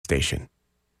station.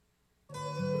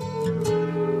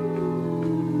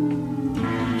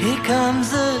 Here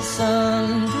comes the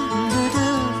sun,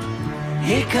 doo-doo-doo.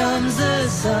 Here comes the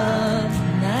sun,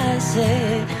 I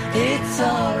say it's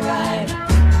all right.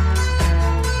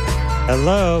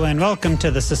 Hello and welcome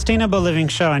to the Sustainable Living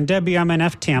Show on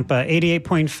WMNF Tampa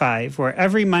 88.5, where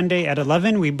every Monday at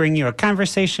 11 we bring you a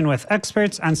conversation with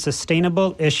experts on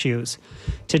sustainable issues.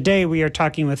 Today we are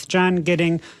talking with John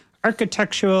Gidding,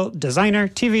 architectural designer,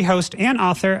 TV host, and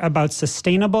author about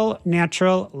sustainable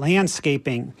natural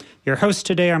landscaping. Your hosts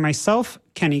today are myself,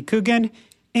 Kenny Coogan,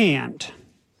 and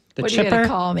the what chipper. What are you going to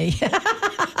call me?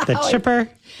 The chipper,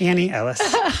 Annie Ellis.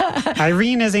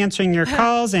 Irene is answering your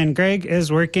calls, and Greg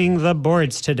is working the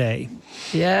boards today.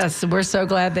 Yes, we're so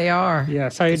glad they are.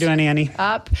 Yes, how are you doing, Annie?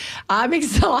 I'm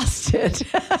exhausted.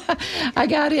 I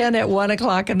got in at 1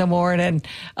 o'clock in the morning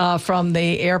from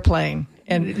the airplane.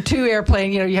 And 2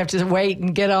 airplane, you have to wait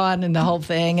and get on and the whole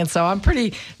thing. And so I'm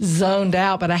pretty zoned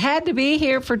out, but I had to be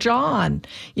here for John.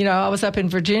 I was up in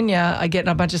Virginia getting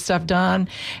a bunch of stuff done.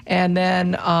 And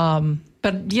then,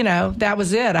 but that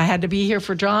was it. I had to be here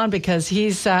for John because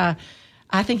I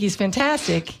think he's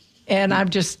fantastic. And I'm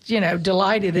just,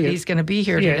 delighted that he's going to be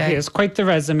here today. Yeah, he has quite the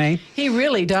resume. He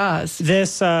really does.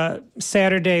 This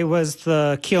Saturday was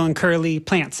the Keel and Curly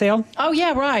plant sale. Oh,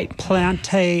 yeah, right.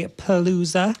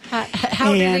 Plantapalooza.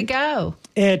 How did it go?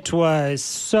 It was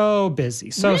so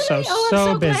busy. Really? I'm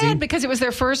so busy. glad because it was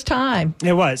their first time.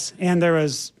 It was. And there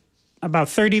was about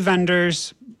 30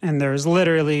 vendors, and there was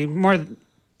literally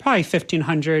probably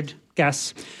 1,500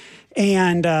 guests.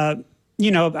 And,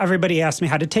 everybody asked me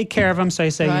how to take care of them. So I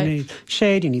say, right. You need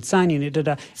shade, you need sun, you need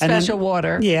special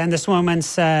water. Yeah, and this woman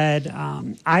said,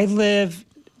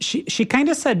 she kind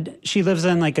of said she lives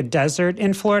in like a desert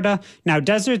in Florida. Now,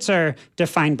 deserts are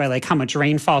defined by like how much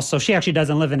rain falls. So she actually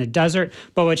doesn't live in a desert.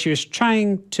 But what she was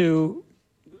trying to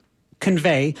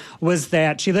convey was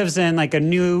that she lives in like a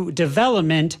new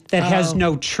development that has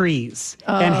no trees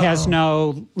and has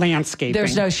no landscaping.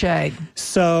 There's no shade.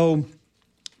 So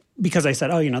because I said,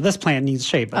 this plant needs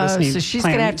shade, but this needs so she's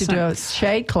going to have to do a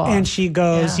shade cloth. And she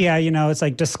goes, it's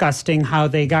like disgusting how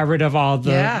they got rid of all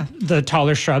the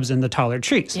taller shrubs and the taller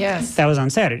trees. Yes. That was on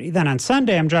Saturday. Then on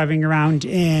Sunday, I'm driving around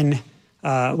in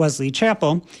Wesley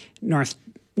Chapel, North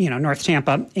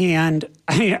Tampa, and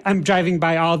I'm driving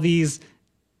by all these,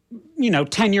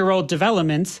 10-year-old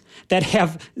developments that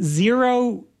have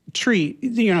zero tree,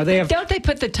 they have. Don't they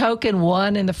put the token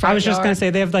one in the front I was just yard? going to say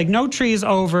they have like no trees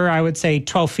over, I would say,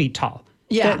 12 feet tall.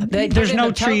 Yeah, there's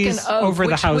no trees over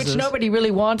the houses. Which nobody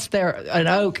really wants an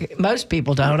oak. Most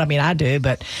people don't. I mean, I do,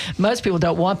 but most people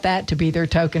don't want that to be their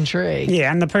token tree.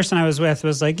 Yeah, and the person I was with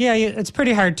was like, it's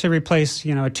pretty hard to replace, a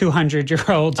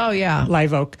 200-year-old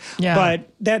live oak. Yeah. But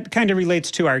that kind of relates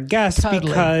to our guests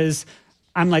because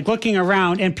I'm like looking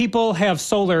around and people have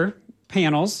solar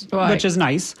panels, which is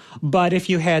nice. But if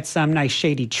you had some nice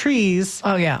shady trees,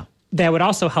 that would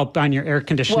also help on your air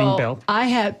conditioning bill.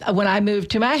 When I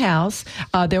moved to my house,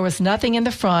 there was nothing in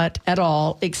the front at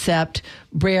all except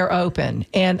Brer Open.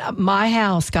 And my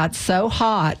house got so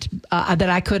hot that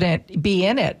I couldn't be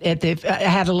in it. I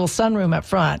had a little sunroom up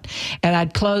front, and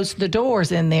I'd closed the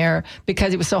doors in there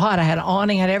because it was so hot. I had an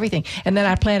awning, had everything. And then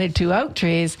I planted 2 oak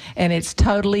trees, and it's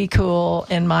totally cool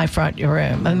in my front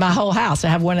room. In my whole house. I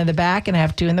have one in the back, and I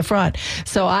have 2 in the front.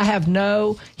 So I have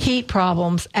no heat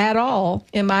problems at all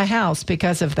in my house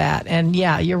because of that. And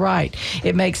yeah, you're right.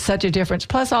 It makes such a difference.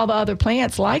 Plus, all the other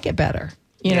plants like it better.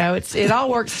 It all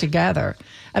works together.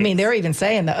 I mean, they're even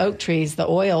saying the oak trees, the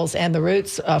oils and the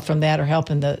roots from that are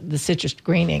helping the citrus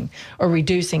greening or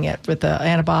reducing it with the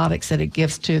antibiotics that it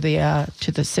gives to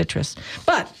the citrus.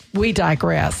 But we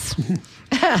digress.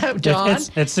 John?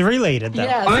 It's related, though.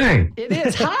 Yes, Hi. it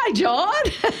is. Hi, John.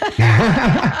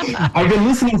 I've been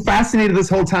listening fascinated this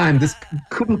whole time. This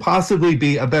couldn't possibly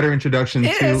be a better introduction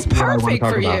It to is what I want to perfect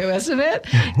talk for about. you, isn't it?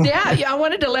 Yeah, I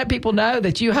wanted to let people know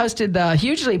that you hosted the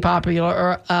hugely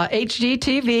popular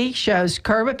HGTV shows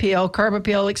Curb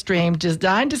Appeal Extreme,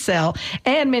 Designed to Sell,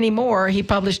 and many more. He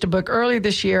published a book earlier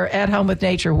this year, At Home with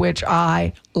Nature, which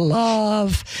I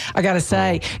love. I got to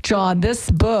say, John,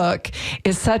 this book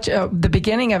is the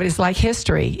beginning of it is like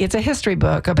history. It's a history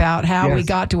book about how we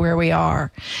got to where we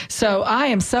are. So I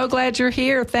am so glad you're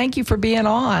here. Thank you for being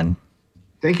on.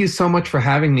 Thank you so much for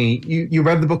having me. You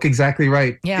read the book exactly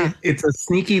right. Yeah. It's a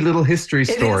sneaky little history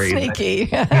story. It is sneaky.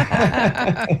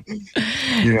 Yeah.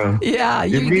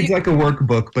 It reads like a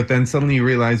workbook, but then suddenly you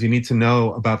realize you need to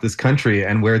know about this country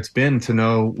and where it's been to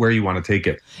know where you want to take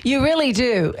it. You really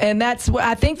do. And I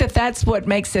think that's what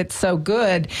makes it so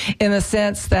good, in the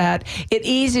sense that it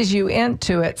eases you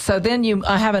into it. So then you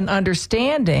have an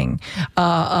understanding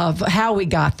of how we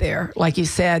got there. Like you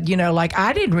said, like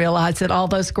I didn't realize that all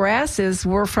those grasses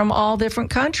were from all different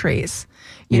countries.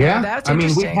 That's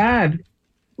interesting.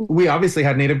 We obviously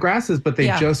had native grasses, but they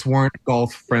just weren't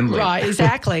golf friendly. Right,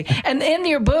 exactly. And in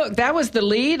your book, that was the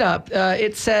lead up.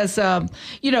 It says,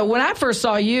 when I first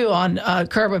saw you on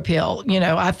Curb Appeal,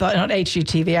 I thought on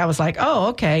HGTV, I was like, oh,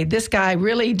 okay, this guy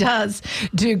really does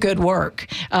do good work,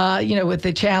 with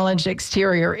the challenged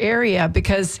exterior area,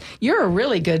 because you're a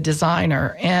really good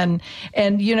designer. And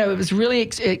it was really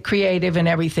creative and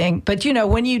everything. But,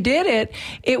 when you did it,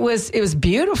 it was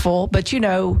beautiful, but,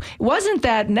 it wasn't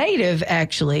that native,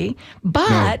 actually.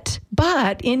 But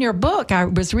in your book, I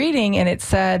was reading, and it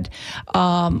said,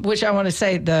 which I want to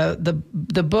say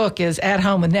the book is At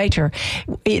Home with Nature.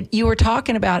 You were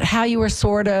talking about how you were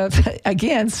sort of,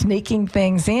 again, sneaking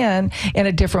things in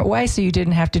a different way, so you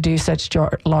didn't have to do such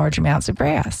large amounts of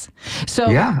grass. So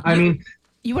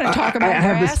you want to talk about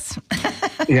grass?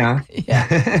 Yeah.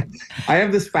 I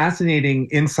have this fascinating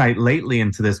insight lately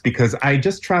into this, because I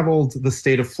just traveled the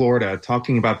state of Florida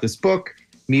talking about this book,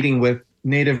 meeting with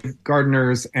native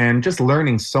gardeners, and just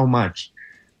learning so much.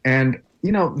 And,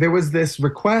 there was this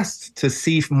request to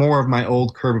see more of my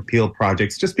old Curb Appeal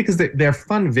projects, just because they're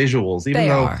fun visuals, even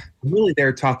though really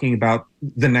they're talking about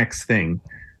the next thing.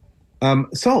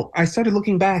 So I started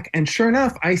looking back, and sure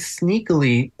enough, I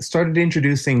sneakily started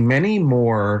introducing many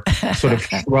more sort of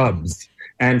shrubs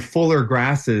and fuller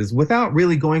grasses without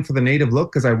really going for the native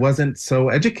look, because I wasn't so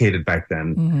educated back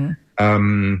then.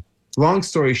 Mm-hmm. Long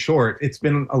story short, it's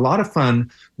been a lot of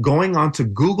fun going onto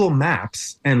Google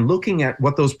Maps and looking at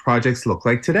what those projects look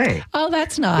like today. Oh,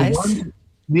 that's nice.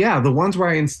 The ones where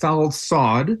I installed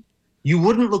sod, you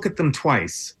wouldn't look at them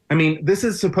twice. I mean, this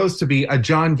is supposed to be a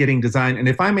John Gidding design. And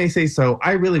if I may say so,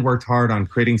 I really worked hard on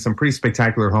creating some pretty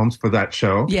spectacular homes for that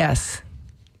show. Yes.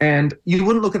 And you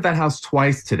wouldn't look at that house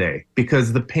twice today,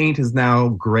 because the paint is now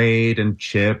grayed and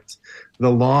chipped. The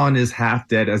lawn is half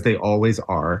dead, as they always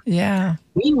are. Yeah.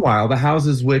 Meanwhile, the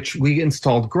houses which we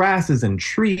installed grasses and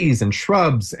trees and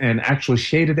shrubs and actually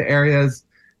shaded areas,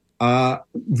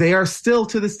 they are still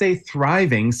to this day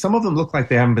thriving. Some of them look like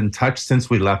they haven't been touched since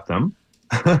we left them.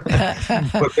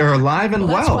 But they're alive and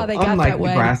well, unlike the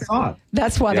grass sod.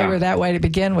 That's why they were that way to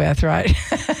begin with, right?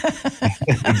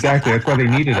 Exactly. That's why they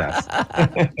needed us.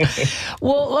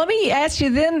 Well, let me ask you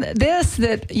then this,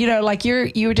 that, like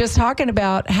you were just talking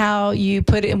about how you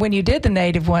put it, when you did the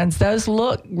native ones, those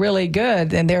look really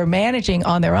good and they're managing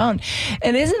on their own.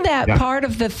 And isn't that part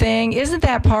of the thing? Isn't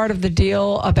that part of the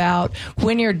deal about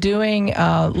when you're doing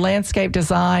landscape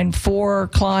design for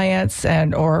clients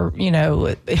or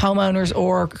homeowners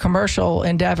or commercial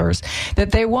endeavors,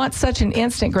 that they want such an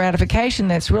instant gratification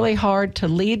that's really hard to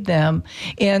lead them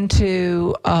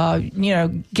into,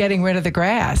 getting rid of the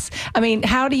grass? I mean,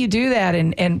 how do you do that?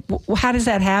 And how does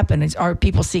that happen? Are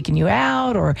people seeking you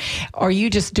out, or are you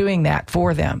just doing that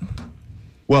for them?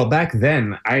 Well, back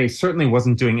then, I certainly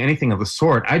wasn't doing anything of the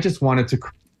sort. I just wanted to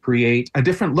create a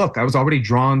different look. I was already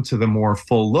drawn to the more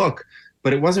full look,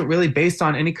 but it wasn't really based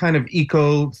on any kind of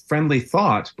eco-friendly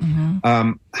thought.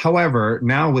 Mm-hmm. However,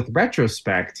 now with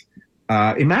retrospect,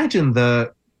 imagine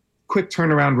the quick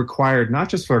turnaround required, not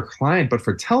just for a client, but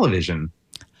for television.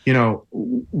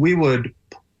 We would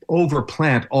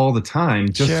overplant all the time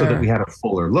just so that we had a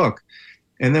fuller look.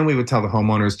 And then we would tell the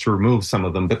homeowners to remove some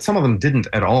of them, but some of them didn't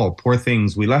at all. Poor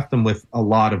things. We left them with a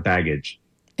lot of baggage.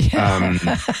 These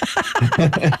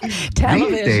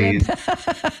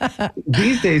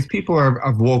days, people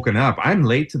have woken up. I'm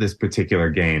late to this particular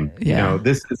game. Yeah.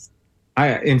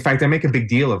 In fact, I make a big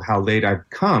deal of how late I've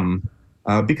come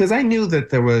because I knew that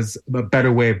there was a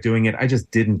better way of doing it. I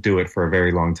just didn't do it for a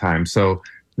very long time. So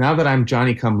now that I'm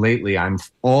Johnny come lately, I'm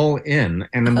all in.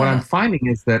 And then what I'm finding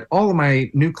is that all of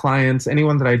my new clients,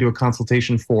 anyone that I do a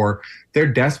consultation for, they're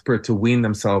desperate to wean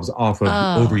themselves off of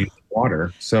overused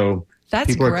water. So that's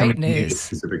people are great coming news. to me with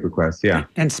specific requests. Yeah.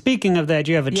 And speaking of that,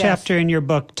 you have a chapter in your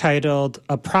book titled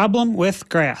A Problem with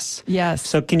Grass. Yes.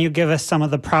 So can you give us some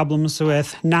of the problems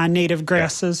with non-native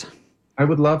grasses? I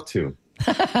would love to.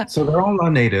 So they're all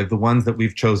non-native, the ones that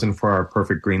we've chosen for our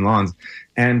perfect green lawns.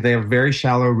 And they have very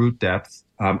shallow root depth,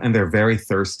 and they're very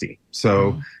thirsty.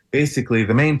 So basically,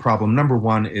 the main problem, number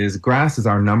one, is grass is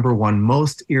our number one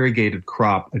most irrigated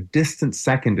crop. A distant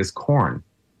second is corn.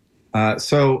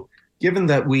 So given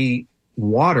that we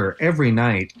water every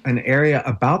night an area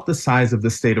about the size of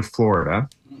the state of Florida,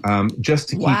 just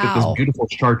to keep it this beautiful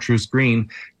chartreuse green,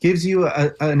 gives you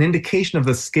an indication of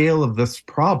the scale of this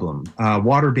problem.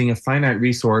 Water being a finite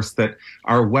resource that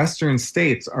our western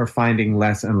states are finding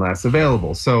less and less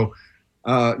available. So,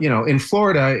 in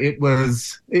Florida, it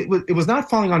was not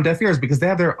falling on deaf ears because they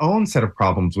have their own set of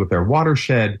problems with their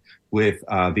watershed, with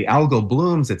the algal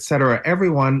blooms, et cetera.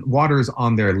 Everyone waters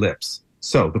on their lips.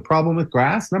 So the problem with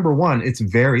grass, number one, it's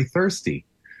very thirsty.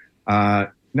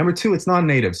 Number two, it's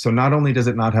non-native. So not only does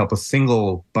it not help a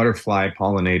single butterfly,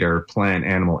 pollinator, plant,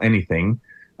 animal, anything,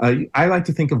 I like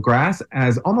to think of grass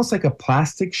as almost like a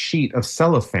plastic sheet of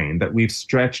cellophane that we've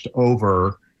stretched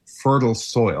over fertile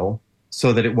soil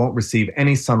so that it won't receive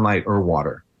any sunlight or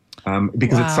water,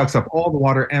 because it sucks up all the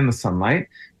water and the sunlight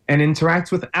and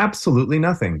interacts with absolutely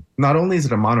nothing. Not only is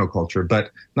it a monoculture,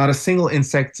 but not a single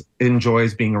insect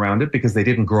enjoys being around it because they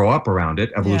didn't grow up around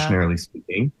it, evolutionarily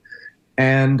speaking.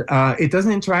 And it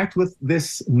doesn't interact with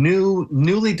this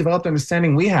newly developed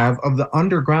understanding we have of the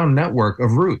underground network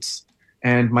of roots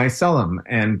and mycelium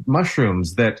and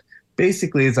mushrooms that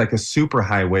basically is like a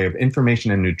superhighway of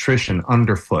information and nutrition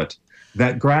underfoot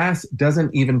that grass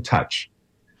doesn't even touch.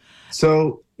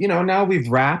 So, now we've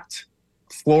wrapped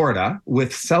Florida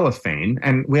with cellophane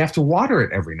and we have to water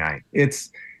it every night.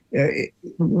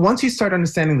 Once you start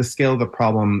understanding the scale of the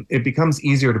problem, it becomes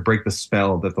easier to break the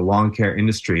spell that the lawn care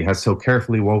industry has so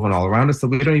carefully woven all around us that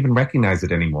we don't even recognize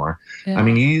it anymore. Yeah. I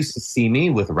mean, you used to see me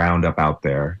with Roundup out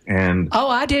there.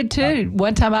 I did too.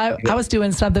 One time I was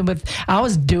doing something I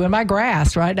was doing my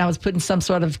grass, right? And I was putting some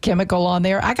sort of chemical on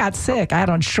there. I got sick. I had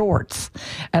on shorts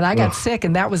and I got sick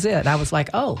and that was it. I was like,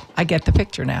 oh, I get the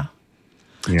picture now.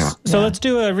 Yeah. So let's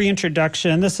do a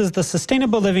reintroduction. This is the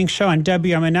Sustainable Living Show on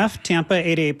WMNF, Tampa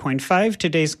 88.5.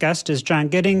 Today's guest is John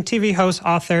Gidding, TV host,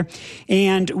 author,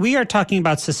 and we are talking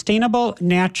about sustainable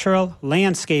natural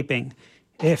landscaping.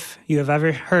 If you have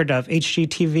ever heard of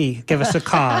HGTV, give us a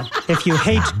call. If you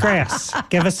hate grass,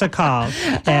 give us a call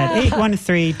at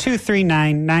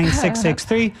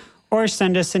 813-239-9663 or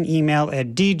send us an email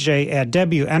at dj@wmnf.org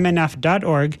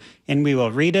and we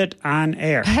will read it on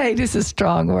air. Hate is a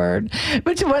strong word.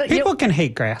 But people can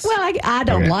hate grass. Well, I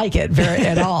don't like it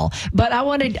at all. But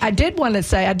I did want to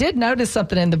say, I did notice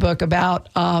something in the book about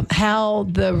how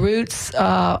the roots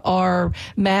are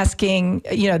masking,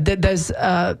 those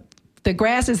the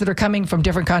grasses that are coming from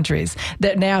different countries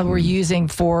that now we're using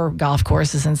for golf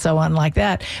courses and so on like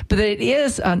that. But it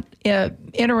is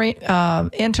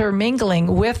intermingling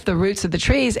with the roots of the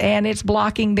trees, and it's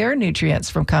blocking their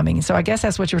nutrients from coming. So I guess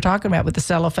that's what you're talking about with the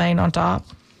cellophane on top.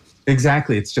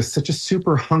 Exactly. It's just such a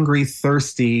super hungry,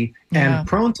 thirsty, and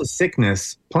prone to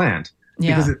sickness plant.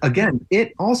 Because, again,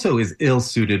 it also is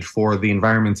ill-suited for the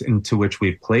environments into which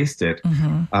we've placed it.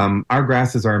 Mm-hmm. Our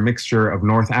grasses are a mixture of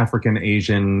North African,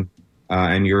 Asian,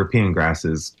 and European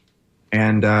grasses.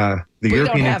 And we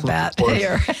don't have that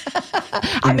here.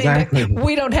 Exactly.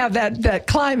 We don't have that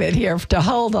climate here to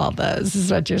hold all those,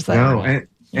 is what you're saying. No,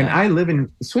 and I live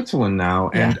in Switzerland now,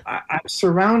 and I'm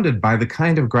surrounded by the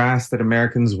kind of grass that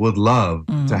Americans would love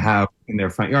to have in their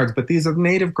front yards. But these are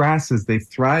native grasses. They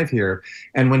thrive here.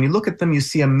 And when you look at them, you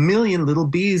see a million little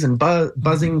bees and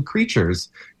buzzing creatures.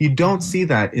 You don't see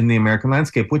that in the American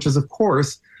landscape, which is, of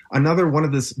course, another one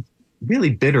of this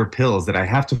really bitter pills that I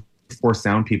have to force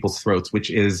down people's throats, which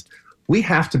is we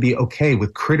have to be okay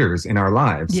with critters in our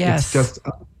lives. Yes. It's just,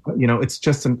 it's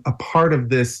just a part of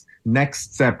this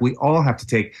next step we all have to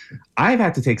take. I've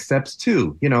had to take steps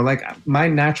too. Like my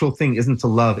natural thing isn't to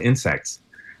love insects,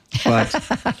 but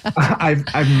I've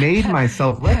made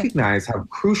myself recognize how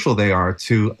crucial they are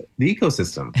to the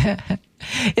ecosystem.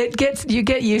 You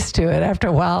get used to it after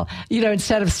a while.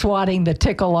 Instead of swatting the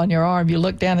tickle on your arm, you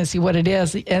look down and see what it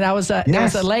is. And there was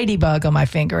a ladybug on my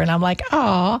finger, and I'm like,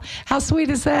 oh, how sweet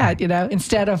is that?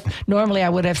 Instead of normally I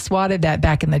would have swatted that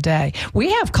back in the day.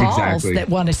 We have calls that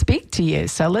want to speak to you,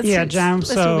 so let's John.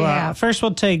 Let's see what we have. First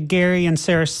we'll take Gary in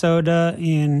Sarasota,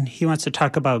 and he wants to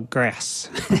talk about grass.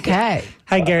 Okay.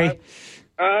 Hi, Gary.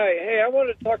 Hi. Hey, I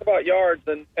wanted to talk about yards,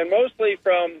 and mostly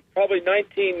from probably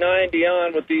 1990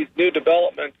 on with these new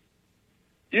developments.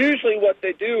 Usually what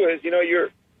they do is,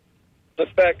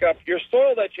 let's back up. Your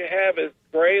soil that you have is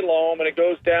gray loam, and it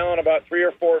goes down about 3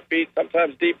 or 4 feet,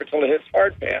 sometimes deeper, until it hits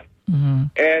hard pan. Mm-hmm.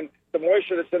 And the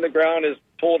moisture that's in the ground is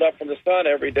pulled up from the sun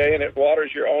every day, and it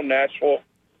waters your own natural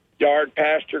yard,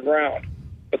 pasture ground.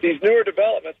 But these newer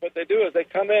developments, what they do is they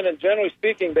come in and, generally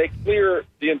speaking, they clear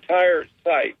the entire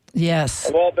site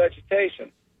of all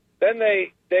vegetation. Then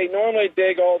they normally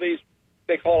dig all these,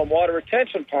 they call them water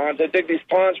retention ponds. They dig these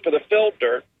ponds for the filled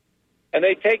dirt, and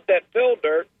they take that filled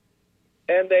dirt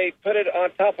and they put it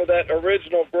on top of that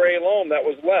original gray loam that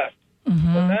was left.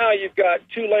 So now you've got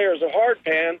 2 layers of hard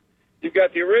pan. You've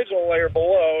got the original layer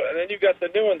below, and then you've got the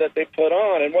new one that they put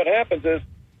on. And what happens is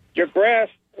your grass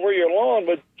or your lawn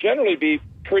would generally be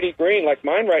pretty green. Like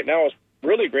mine right now is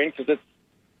really green because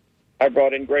I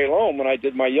brought in gray loam when I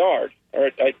did my yard, or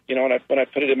when I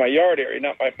put it in my yard area,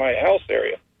 not my house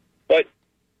area. But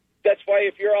that's why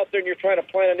if you're out there and you're trying to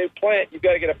plant a new plant, you've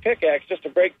got to get a pickaxe just to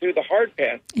break through the hard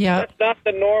pan. Yeah, that's not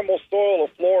the normal soil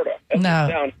of Florida.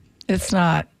 No, it's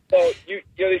not. So you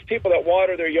know these people that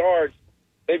water their yards,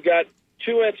 they've got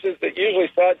 2 inches. That usually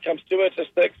sod comes 2 inches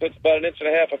thick, so it's about 1.5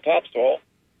 inches of topsoil,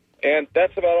 and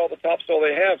that's about all the topsoil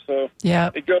they have. So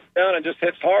it goes down and just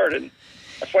hits hard, and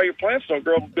that's why your plants don't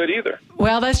grow good either.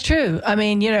 Well, that's true. I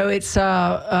mean, it's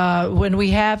when we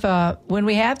have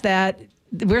that,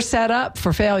 we're set up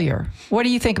for failure. What do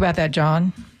you think about that,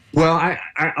 John? Well,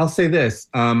 I'll say this: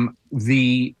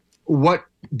 what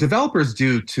developers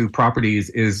do to properties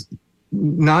is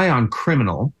nigh on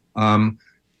criminal,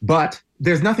 but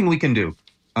there's nothing we can do.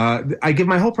 I give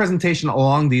my whole presentation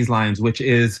along these lines, which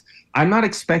is I'm not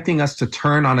expecting us to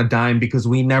turn on a dime because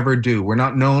we never do. We're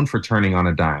not known for turning on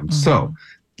a dime. So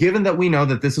given that we know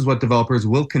that this is what developers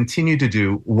will continue to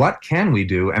do, what can we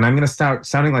do? And I'm going to start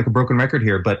sounding like a broken record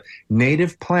here, but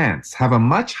native plants have a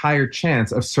much higher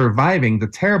chance of surviving the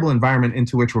terrible environment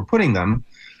into which we're putting them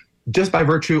just by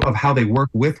virtue of how they work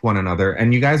with one another.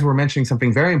 And you guys were mentioning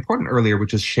something very important earlier,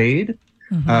 which is shade.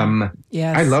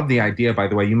 Yes. I love the idea, by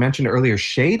the way. You mentioned earlier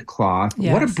shade cloth.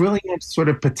 Yes. What a brilliant sort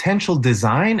of potential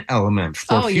design element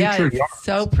for future yards.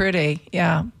 So pretty.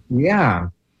 Yeah. Yeah.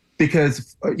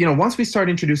 Because, once we start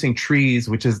introducing trees,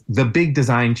 which is the big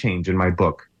design change in my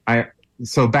book,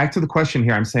 so back to the question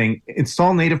here, I'm saying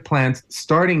install native plants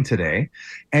starting today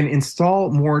and install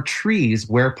more trees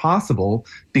where possible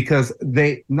because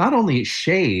they not only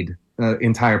shade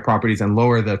entire properties and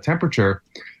lower the temperature,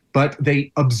 but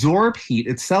they absorb heat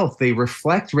itself. They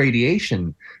reflect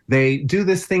radiation. They do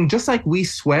this thing just like we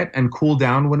sweat and cool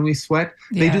down when we sweat.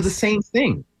 They do the same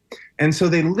thing. And so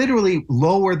they literally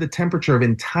lower the temperature of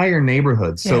entire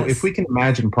neighborhoods. So if we can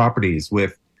imagine properties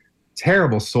with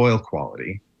terrible soil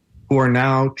quality who are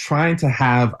now trying to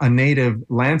have a native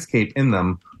landscape in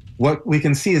them, what we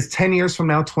can see is 10 years from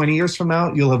now, 20 years from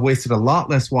now, you'll have wasted a lot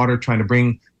less water trying to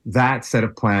bring that set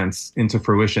of plants into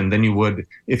fruition than you would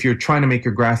if you're trying to make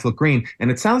your grass look green.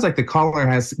 And it sounds like the caller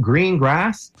has green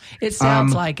grass. It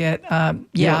sounds like it.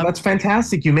 Yeah. That's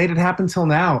fantastic. You made it happen till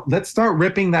now. Let's start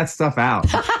ripping that stuff out.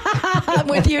 I'm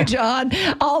with you, John,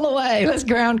 all the way. Let's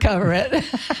ground cover it.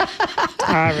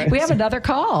 All right. We have another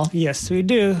call. Yes, we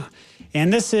do.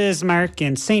 And this is Mark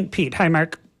in St. Pete. Hi,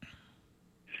 Mark.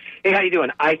 Hey, how you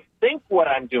doing? I think what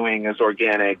I'm doing is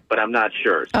organic, but I'm not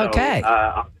sure. So, okay.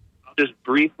 I'll just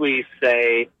briefly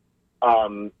say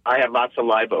I have lots of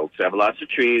live oaks. I have lots of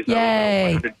trees.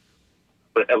 Yay.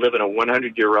 I live in a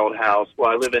 100-year-old house.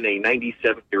 Well, I live in a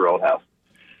 97-year-old house.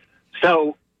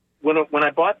 So when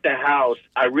I bought the house,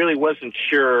 I really wasn't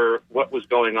sure what was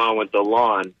going on with the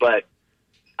lawn, but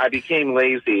I became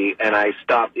lazy and I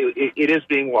stopped. It is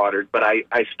being watered, but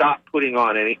I stopped putting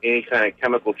on any kind of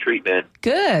chemical treatment.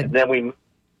 Good. And then we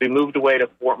moved away to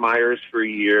Fort Myers for a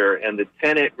year, and the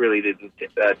tenant really didn't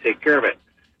take care of it.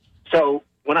 So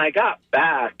when I got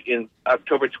back in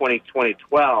October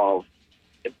 2012,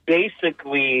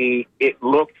 basically it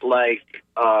looked like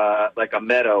a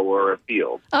meadow or a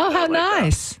field. Oh, how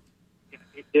nice.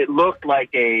 It looked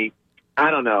like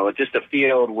just a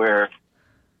field where,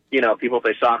 people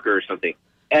play soccer or something.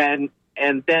 And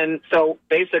then, so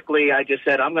basically I just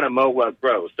said, I'm going to mow what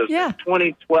grows. So since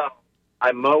 2012,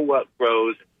 I mow what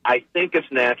grows. I think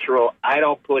it's natural. I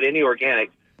don't put any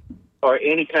organic or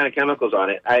any kind of chemicals on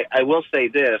it. I will say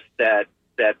this, that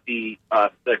the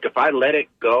if I let it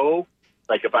go,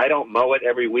 like if I don't mow it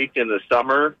every week in the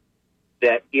summer,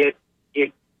 that it's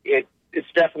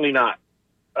definitely not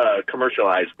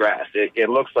commercialized grass. It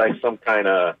looks like some kind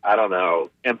of,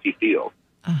 empty field.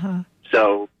 Uh-huh.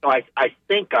 So I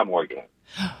think I'm organic.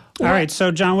 All right.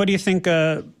 So, John, what do you think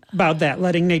about that,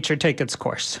 letting nature take its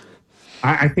course?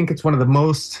 I think it's one of the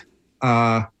most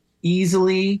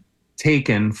easily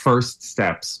taken first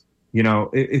steps.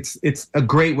 It's a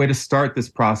great way to start this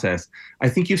process. I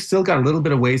think you've still got a little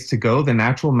bit of ways to go. The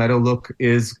natural meadow look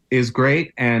is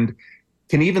great and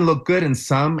can even look good in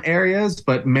some areas,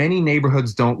 but many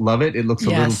neighborhoods don't love it. It looks a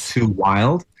little too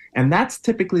wild. And that's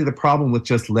typically the problem with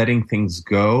just letting things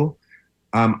go.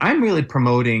 I'm really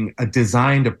promoting a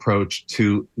designed approach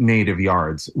to native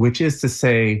yards, which is to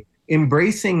say,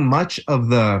 embracing much of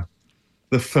the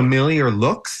familiar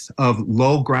looks of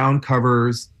low ground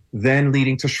covers, then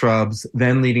leading to shrubs,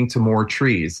 then leading to more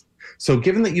trees. So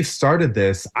given that you've started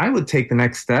this, I would take the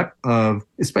next step of,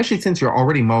 especially since you're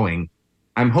already mowing,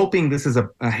 I'm hoping this is a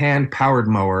hand-powered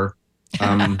mower.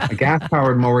 A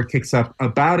gas-powered mower kicks up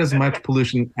about as much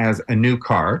pollution as a new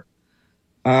car.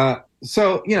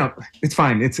 So, it's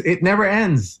fine. It never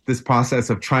ends, this process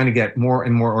of trying to get more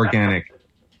and more organic.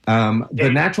 The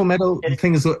natural meadow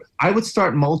thing is, I would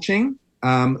start mulching,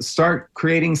 start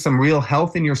creating some real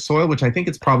health in your soil, which I think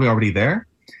it's probably already there,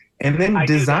 and then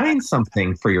design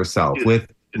something for yourself with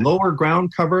lower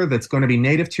ground cover that's going to be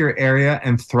native to your area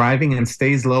and thriving and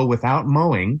stays low without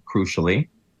mowing, crucially,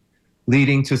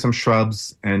 leading to some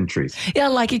shrubs and trees. Yeah,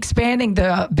 like expanding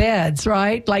the beds,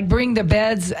 right? Like bring the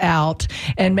beds out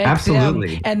and make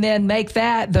Absolutely. them, and then make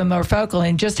that the more focal,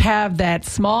 and just have that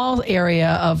small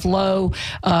area of low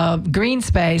green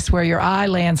space where your eye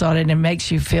lands on it and makes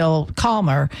you feel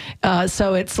calmer.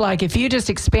 So it's like if you just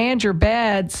expand your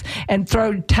beds and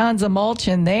throw tons of mulch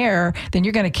in there, then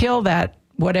you're going to kill that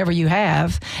whatever you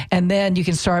have, and then you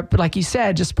can start, like you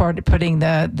said, just putting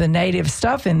the native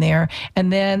stuff in there,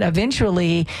 and then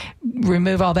eventually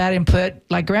remove all that and put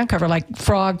like ground cover, like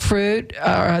frog fruit.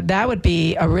 That would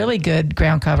be a really good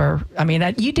ground cover. I mean,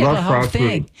 you did the whole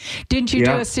thing. Fruit. Didn't you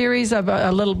do a series of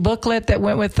a little booklet that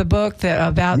went with the book that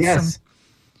about some?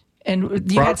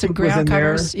 And you had some ground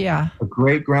covers, A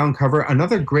great ground cover.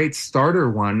 Another great starter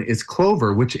one is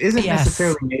clover, which isn't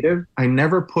necessarily native. I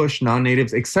never push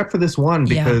non-natives except for this one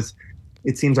because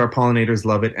it seems our pollinators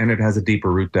love it, and it has a deeper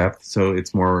root depth, so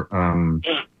it's more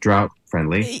drought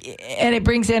friendly. And it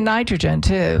brings in nitrogen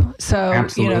too. So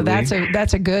Absolutely.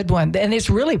 that's a good one, and it's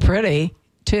really pretty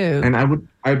too. And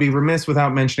I'd be remiss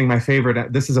without mentioning my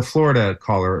favorite. This is a Florida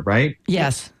collar, right?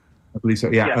 Yes, I believe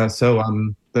so. Yeah.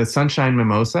 The Sunshine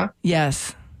Mimosa.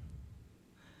 Yes.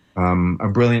 A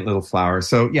brilliant little flower.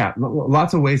 So,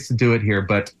 lots of ways to do it here.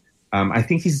 But I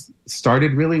think he's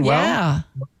started really well. Yeah.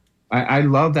 I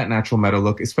love that natural meadow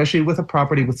look, especially with a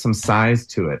property with some size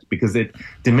to it, because it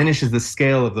diminishes the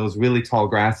scale of those really tall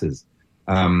grasses.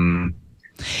 What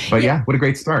a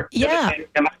great start. Yeah.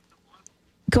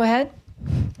 Go ahead.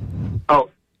 Oh,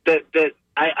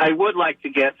 I would like to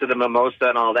get to the mimosa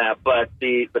and all that, but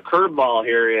the curveball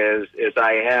here is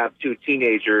I have two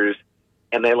teenagers,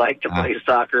 and they like to play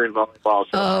soccer and volleyball.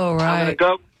 So I'm going to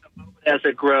go as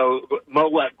it grows, mow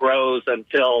what grows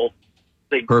until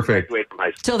they graduate from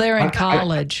high school. Till they're in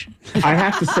college. I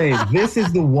have to say, this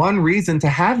is the one reason to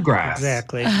have grass.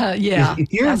 Exactly.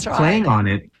 If you're playing on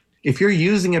it, if you're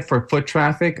using it for foot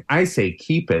traffic, I say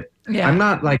keep it. Yeah. I'm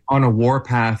not like on a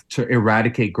warpath to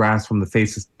eradicate grass from the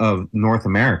face of North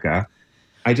America.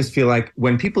 I just feel like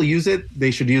when people use it,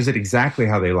 they should use it exactly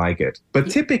how they like it. But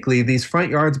typically, these front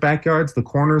yards, backyards, the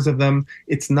corners of them,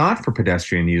 it's not for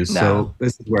pedestrian use. No. So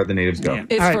this is where the natives go. Yeah.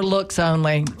 It's for looks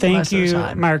only. Thank you,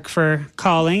 Mark, for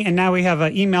calling. And now we have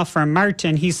an email from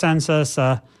Martin. He sends us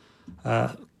a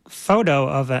photo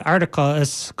of an article.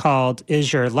 It's called,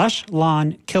 "Is Your Lush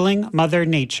Lawn Killing Mother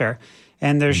Nature?"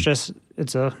 And there's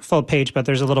it's a full page, but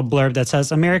there's a little blurb that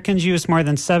says, Americans use more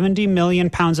than 70 million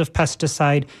pounds of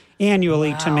pesticide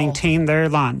annually to maintain their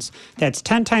lawns. That's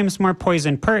 10 times more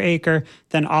poison per acre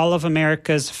than all of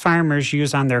America's farmers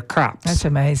use on their crops. That's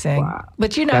amazing. Wow.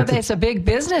 But it's a big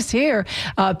business here.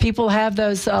 People have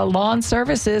those lawn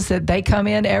services that they come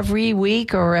in every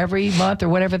week or every month or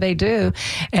whatever they do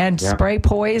and spray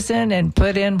poison and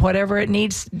put in whatever it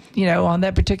needs, on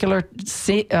that particular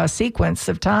sequence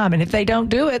of time. And if they don't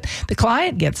do it, the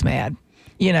client gets mad,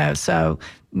 so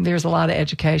there's a lot of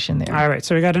education there. All right,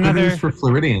 so we got another. For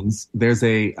Floridians, there's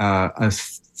a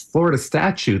Florida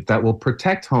statute that will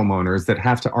protect homeowners that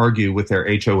have to argue with their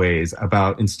HOAs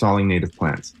about installing native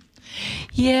plants.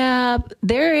 Yeah,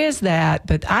 there is that.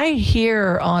 But I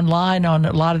hear online on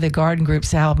a lot of the garden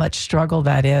groups how much struggle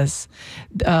that is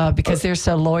because they're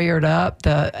so lawyered up,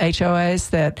 the HOAs,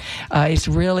 that it's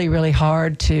really, really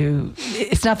hard to,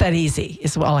 it's not that easy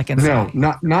is all I can say.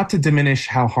 No, not to diminish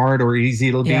how hard or easy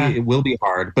it'll be. It will be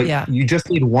hard. But you just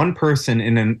need one person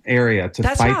in an area to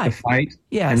fight the fight.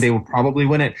 Yes. And they will probably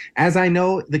win it. As I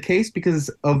know the case because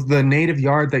of the native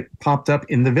yard that popped up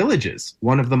in the Villages,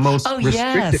 one of the most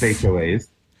restrictive HOAs.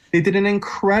 They did an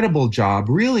incredible job,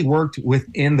 really worked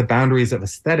within the boundaries of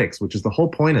aesthetics, which is the whole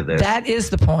point of this. That is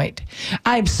the point.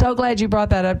 I'm so glad you brought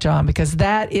that up, John, because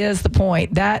that is the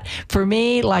point. That, for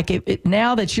me,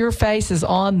 now that your face is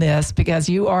on this because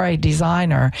you are a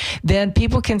designer, then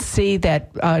people can see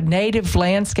that native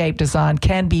landscape design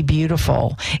can be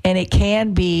beautiful, and it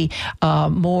can be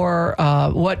more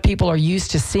what people are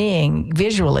used to seeing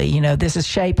visually. This is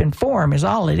shape and form is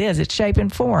all it is. It's shape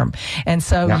and form. And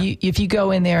so if you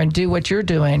go in there and do what you're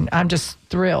doing, I'm just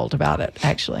thrilled about it,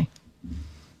 actually.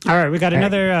 All right, we got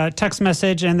another text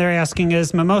message, and they're asking,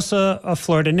 is mimosa a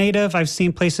Florida native? I've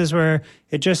seen places where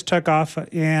it just took off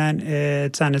and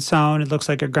it's on its own. It looks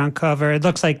like a ground cover. It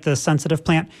looks like the sensitive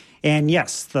plant. And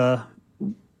yes, the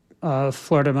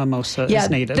Florida mimosa is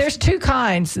native. There's two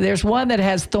kinds. There's one that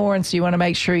has thorns, so you want to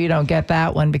make sure you don't get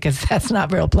that one because that's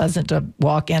not real pleasant to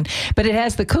walk in. But it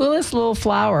has the coolest little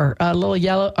flower, a little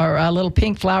yellow or a little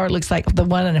pink flower. It looks like the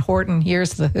one in Horton.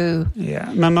 Here's the Who.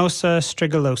 Yeah, Mimosa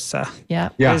strigosa. Yeah,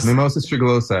 Mimosa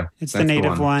strigosa. It's the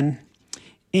native one.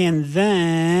 And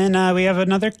then we have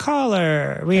another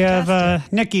caller. We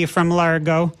have Nikki from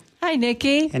Largo. Hi,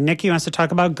 Nikki. And Nikki wants to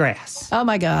talk about grass. Oh,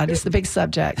 my God. It's the big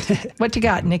subject. What you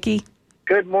got, Nikki?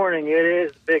 Good morning. It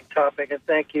is a big topic, and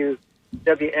thank you,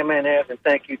 WMNF, and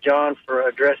thank you, John, for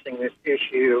addressing this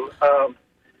issue.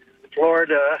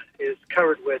 Florida is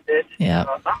covered with it. Yeah.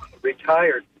 I'm a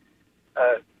retired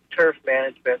turf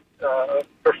management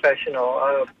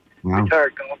professional,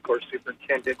 retired golf course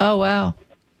superintendent. Oh, wow.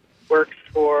 Worked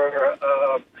for,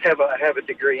 have a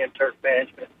degree in turf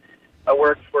management. I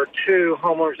worked for 2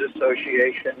 homeowners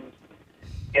associations,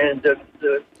 and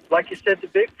like you said, the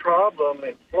big problem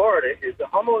in Florida is the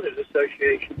homeowners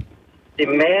association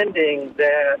demanding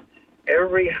that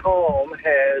every home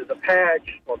has a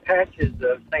patch or patches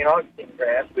of St. Augustine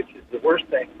grass, which is the worst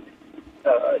thing,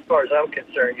 as far as I'm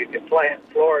concerned, you can plant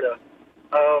in Florida.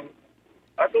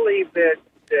 I believe that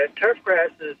turf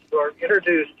grasses or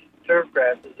introduced turf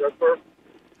grasses are for,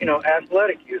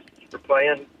 athletic uses, for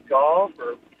playing golf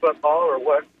or football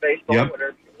or baseball,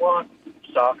 whatever you want,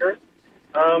 soccer.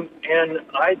 And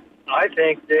I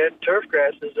think that turf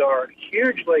grasses are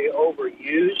hugely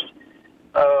overused,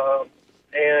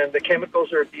 and the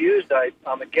chemicals are abused.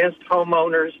 I'm against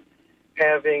homeowners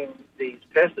having these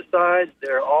pesticides.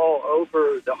 They're all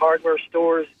over the hardware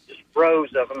stores, just rows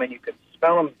of them, and you can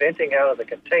smell them venting out of the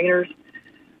containers.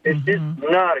 It's just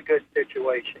not a good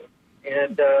situation.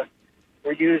 And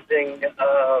we're using,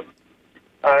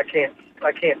 I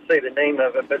can't say the name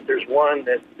of it, but there's one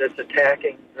that's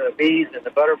attacking the bees and the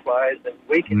butterflies and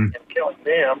weakening and killing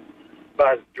them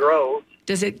by the droves.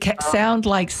 Does it sound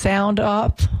like Sound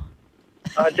Up?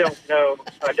 I don't know.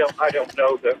 I don't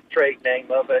know the trade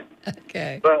name of it.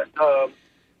 Okay. But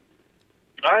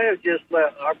I have just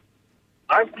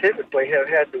I typically have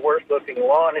had the worst looking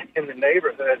lawn in the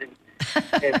neighborhood,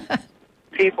 and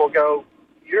people go,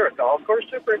 "You're a golf course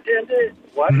superintendent?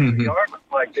 Why does your yard look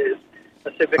like this?" I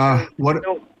said, because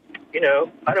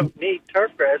I don't need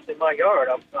turf grass in my yard.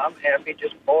 I'm happy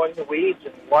just mowing the weeds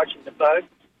and watching the bugs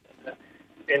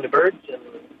and the birds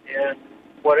and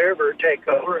whatever take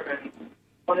over and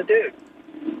want to do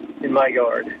in my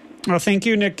yard. Well, thank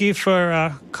you, Nikki,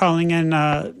 for calling in.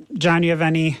 John, you have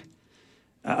any?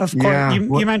 Of course,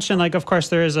 you mentioned, of course,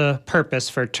 there is a purpose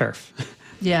for turf.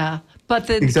 Yeah, but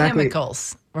the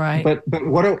chemicals, right? But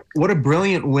what a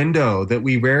brilliant window that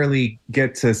we rarely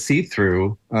get to see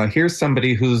through. Here's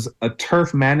somebody who's a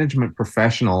turf management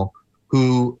professional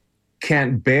who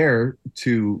can't bear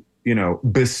to,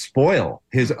 bespoil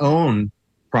his own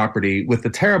property with the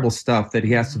terrible stuff that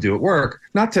he has to do at work.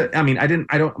 I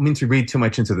don't mean to read too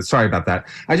much into this. Sorry about that.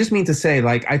 I just mean to say,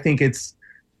 I think it's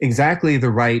exactly the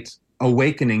right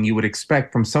awakening you would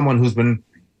expect from someone who's been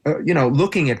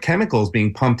looking at chemicals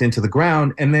being pumped into the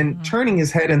ground and then turning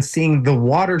his head and seeing the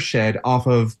watershed off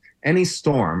of any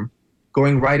storm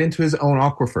going right into his own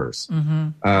aquifers.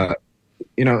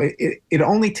 It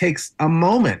only takes a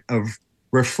moment of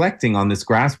reflecting on this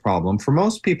grass problem for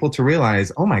most people to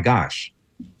realize, oh my gosh,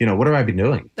 what have I been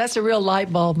doing? That's a real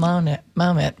light bulb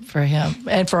moment for him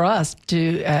and for us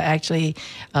to actually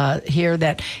hear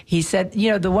that. He said,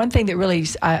 the one thing that really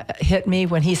hit me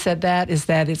when he said that is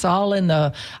that it's all in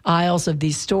the aisles of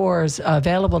these stores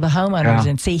available to homeowners.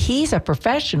 And see, he's a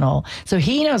professional, so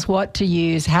he knows what to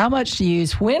use, how much to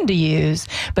use, when to use,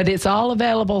 but it's all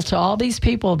available to all these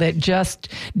people that just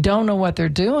don't know what they're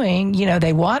doing.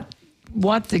 They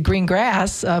want the green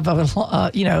grass of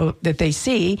that they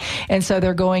see, and so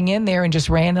they're going in there and just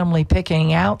randomly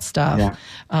picking out stuff.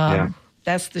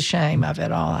 That's the shame of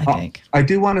it all, I think. I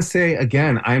do want to say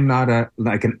again, I'm not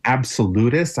an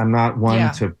absolutist. I'm not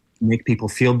one to make people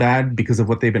feel bad because of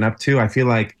what they've been up to. I feel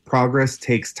like progress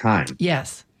takes time.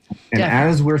 Yes. And definitely.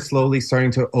 As we're slowly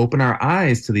starting to open our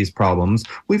eyes to these problems,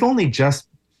 we've only just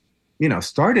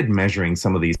started measuring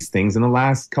some of these things in the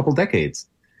last couple decades.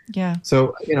 Yeah.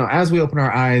 So, as we open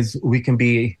our eyes, we can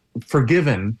be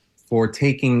forgiven for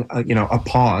taking, a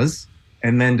pause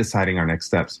and then deciding our next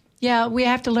steps. Yeah, we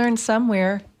have to learn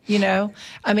somewhere. You know,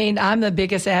 I mean, I'm the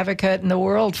biggest advocate in the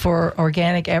world for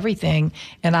organic everything.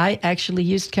 And I actually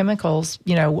used chemicals,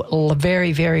 you know, a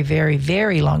very, very, very,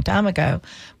 very long time ago.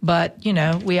 But, you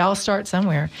know, we all start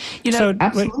somewhere. You know, So,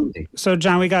 Absolutely. so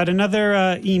John, we got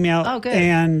another email. Oh, good.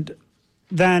 And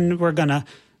then we're going to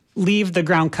leave the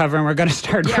ground cover and we're going to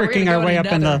start Yeah, we're working gonna our go way in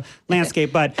up in the another.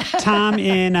 landscape. But Tom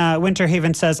in Winter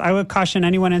Haven says, I would caution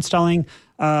anyone installing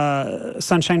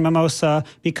Sunshine Mimosa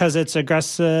because it's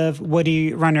aggressive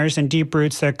woody runners and deep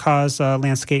roots that cause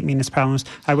landscape maintenance problems.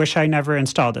 I wish I never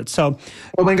installed it. So,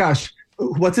 Oh my gosh.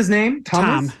 What's his name?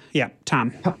 Thomas? Tom. Yeah,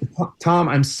 Tom. Tom,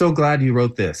 I'm so glad you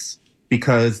wrote this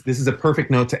because this is a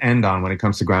perfect note to end on when it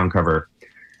comes to ground cover.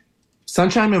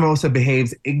 Sunshine Mimosa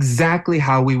behaves exactly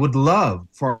how we would love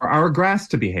for our grass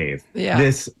to behave. Yeah.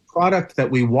 This product that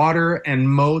we water and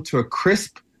mow to a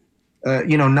crisp,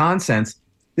 nonsense.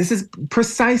 This is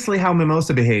precisely how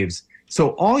Mimosa behaves. So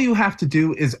all you have to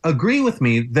do is agree with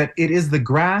me that it is the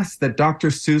grass that Dr.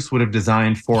 Seuss would have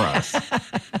designed for us.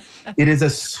 It is a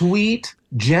sweet,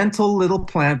 gentle little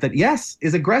plant that, yes,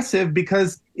 is aggressive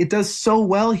because it does so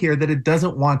well here that it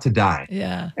doesn't want to die.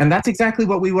 yeah. And that's exactly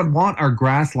what we would want our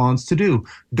grass lawns to do.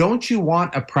 Don't you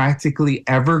want a practically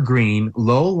evergreen,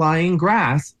 low-lying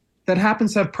grass that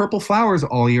happens to have purple flowers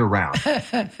all year round?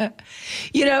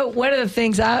 You know, one of the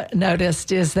things I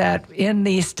noticed is that in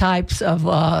these types of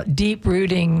deep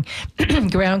rooting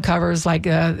ground covers, like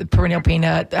perennial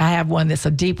peanut, I have one that's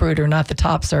a deep rooter, not the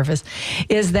top surface,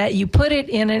 is that you put it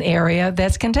in an area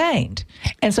that's contained.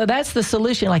 And so that's the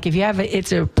solution. Like if you have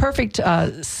it's a perfect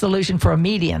solution for a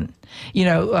median. You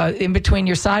know, in between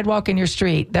your sidewalk and your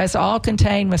street, that's all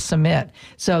contained with cement.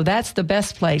 So that's the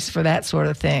best place for that sort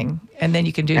of thing. And then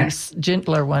you can do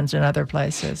gentler ones in other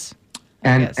places.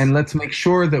 And let's make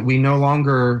sure that we no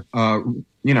longer,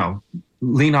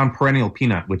 lean on perennial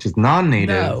peanut, which is non-native.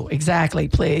 No, exactly,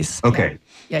 please. Okay.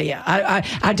 Yeah.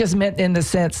 I just meant in the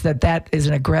sense that is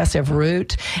an aggressive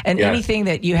root. And Yes. anything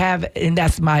that you have, and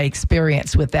that's my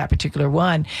experience with that particular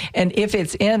one. And if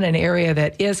it's in an area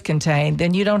that is contained,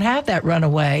 then you don't have that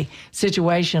runaway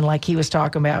situation like he was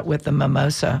talking about with the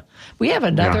mimosa. We have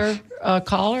another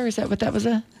caller. Is that what that was?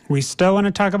 We still want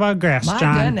to talk about grass, My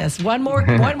John. goodness. One more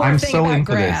I'm thing so about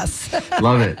into grass. this.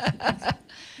 Love it.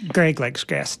 Greg likes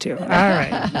grass too. All right.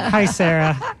 Hi,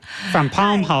 Sarah from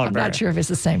Palm Harbor. I'm not sure if it's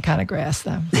the same kind of grass,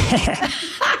 though.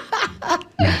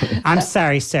 I'm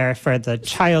sorry, Sarah, for the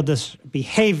childish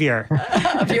behavior.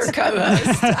 Of your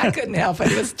co-host. I couldn't help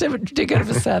it. It was too good of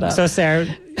a setup. So, Sarah,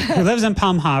 who lives in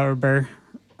Palm Harbor,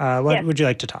 what Yes. would you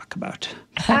like to talk about?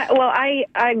 I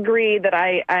agree that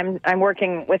I'm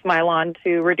working with my lawn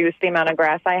to reduce the amount of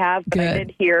grass I have. But I Good.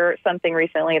 did hear something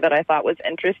recently that I thought was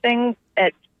interesting.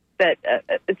 It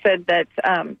said that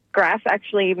grass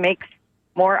actually makes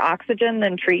more oxygen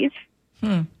than trees.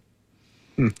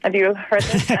 Have you heard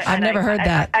this? I've never heard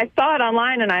that. I saw it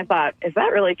online and I thought, is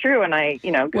that really true? And I,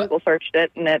 Google searched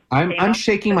it and it. came I'm up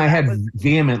shaking that my that head was-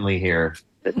 vehemently here.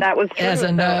 That was true. As a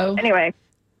So, no. Anyway,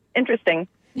 interesting.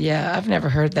 Yeah, I've never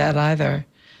heard that either.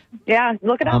 Yeah,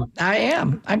 look it up. I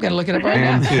am. I'm going to look it up I right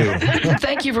am now. too.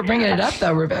 Thank you for bringing it up,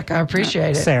 though, Rebecca. I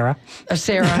appreciate it. Sarah,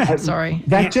 Sarah, sorry.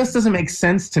 That just doesn't make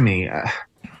sense to me.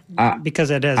 because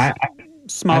it is I'm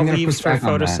small gonna leaves push for back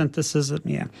on that. photosynthesis.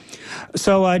 Yeah.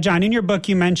 So, John, in your book,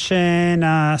 you mention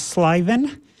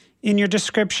Sylvan in your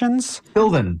descriptions.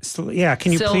 Sylvan. So, yeah,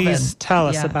 can you Sylvan. please tell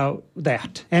us Yeah. about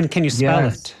that? And can you spell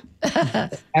Yes.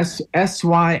 it?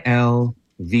 Sylvan.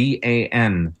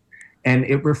 And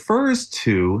it refers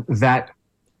to that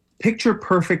picture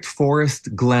perfect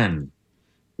forest glen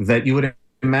that you would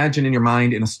imagine in your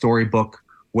mind in a storybook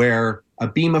where a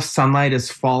beam of sunlight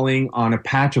is falling on a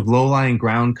patch of low-lying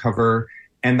ground cover,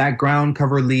 and that ground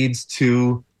cover leads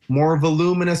to more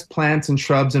voluminous plants and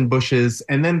shrubs and bushes,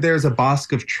 and then there's a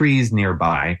bosque of trees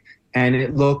nearby, and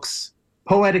it looks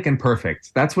poetic and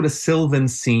perfect. That's what a Sylvan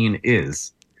scene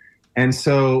is. And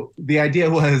so the idea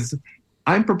was,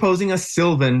 I'm proposing a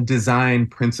Sylvan design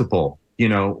principle.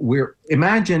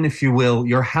 Imagine, if you will,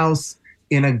 your house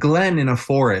in a glen in a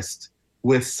forest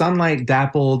with sunlight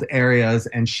dappled areas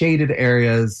and shaded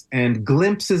areas and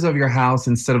glimpses of your house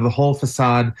instead of the whole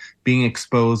facade being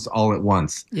exposed all at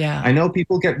once. Yeah. I know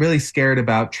people get really scared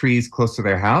about trees close to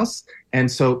their house.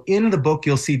 And so in the book,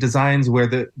 you'll see designs where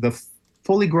the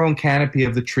fully grown canopy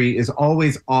of the tree is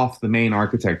always off the main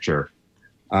architecture.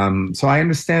 So I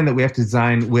understand that we have to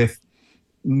design with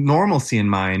normalcy in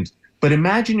mind, but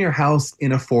imagine your house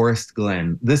in a forest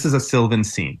glen. This is a Sylvan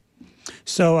scene.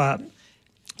 So,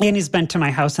 Annie's been to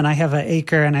my house, and I have an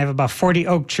acre, and I have about 40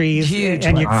 oak trees. Huge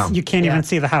and ones. you can't Yeah. even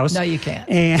see the house. No, you can't.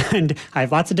 And I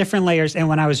have lots of different layers. And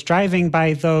when I was driving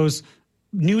by those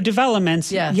new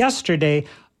developments Yes. yesterday,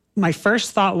 my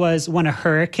first thought was when a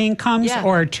hurricane comes Yeah.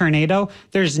 or a tornado,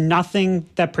 there's nothing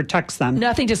that protects them.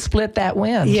 Nothing to split that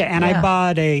wind. Yeah, and I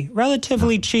bought a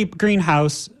relatively cheap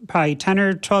greenhouse probably 10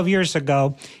 or 12 years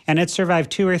ago, and it survived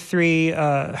 2 or 3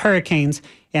 hurricanes,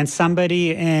 and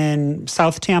somebody in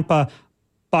South Tampa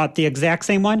bought the exact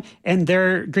same one, and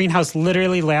their greenhouse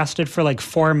literally lasted for like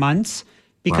 4 months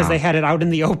because they had it out in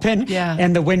the open,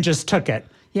 and the wind just took it.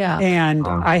 Yeah. And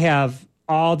I have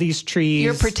all these trees.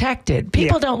 You're protected.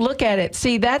 People don't look at it.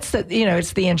 See, that's the,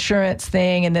 it's the insurance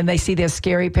thing. And then they see those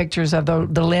scary pictures of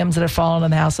the limbs that have fallen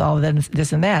in the house, all of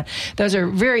this and that. Those are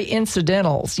very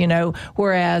incidentals,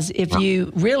 whereas if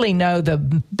you really know the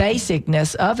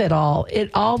basicness of it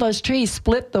all those trees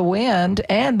split the wind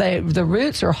and the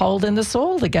roots are holding the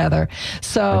soil together.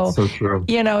 So, that's so true.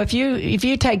 If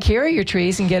you take care of your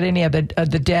trees and get any of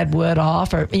the dead wood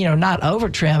off, or, not over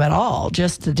trim at all,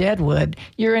 just the dead wood,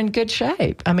 you're in good shape.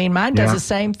 I mean, mine does the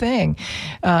same thing.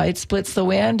 It splits the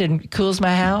wind and cools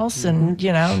my house, and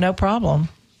no problem.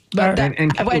 But wait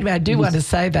a minute, I do want to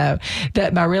say though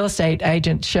that my real estate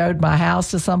agent showed my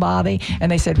house to somebody,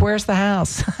 and they said, "Where's the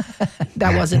house?"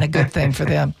 That wasn't a good thing for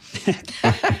them.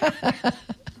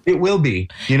 It will be.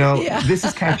 This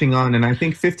is catching on, and I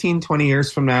think 15, 20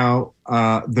 years from now,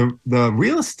 the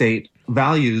real estate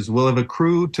values will have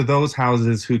accrued to those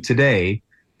houses who today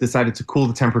decided to cool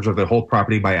the temperature of their whole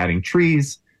property by adding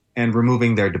trees and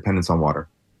removing their dependence on water.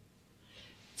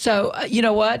 So, you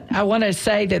know what? I want to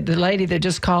say that the lady that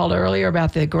just called earlier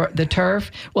about the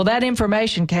turf, well, that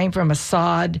information came from a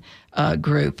sod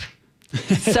group.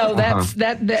 So that's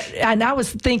that, and I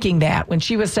was thinking that when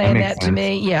she was saying that to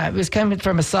me, it was coming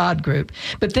from a sod group.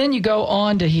 But then you go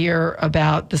on to hear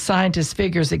about the scientists'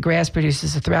 figures that grass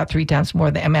produces about 3 times more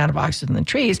the amount of oxygen than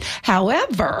trees.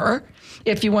 However,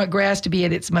 if you want grass to be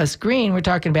at its most green, we're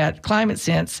talking about climate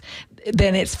sense,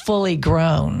 then it's fully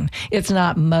grown. It's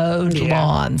not mowed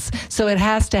lawns. So it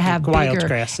has to have wild bigger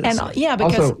grasses. And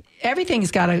because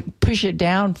everything's got to push it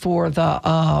down for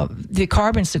the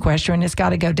carbon sequestration. It's got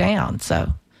to go down.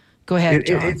 So go ahead,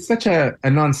 John. It's such a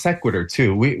non sequitur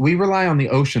too. We rely on the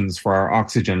oceans for our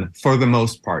oxygen for the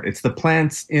most part. It's the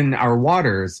plants in our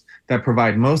waters that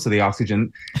provide most of the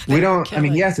oxygen. We don't,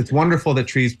 yes, it's wonderful that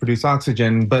trees produce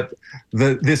oxygen, but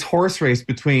this horse race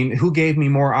between who gave me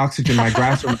more oxygen, my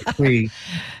grass or my tree,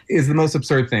 is the most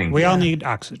absurd thing. We all need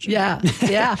oxygen. Yeah.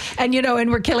 And,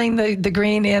 and we're killing the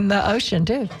green in the ocean,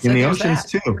 too. So in the oceans,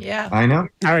 too. Yeah. I know.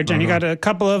 All right, Jen, you got a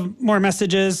couple of more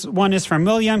messages. One is from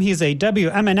William. He's a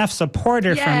WMNF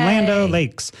supporter from Land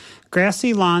O'Lakes.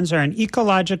 Grassy lawns are an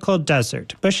ecological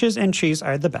desert. Bushes and trees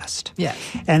are the best. Yeah.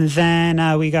 And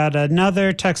then we got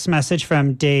another text message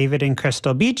from David in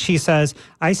Crystal Beach. He says,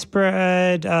 I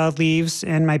spread leaves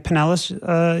in my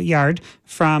Pinellas yard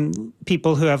from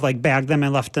people who have bagged them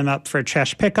and left them up for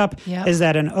trash pickup. Yep. Is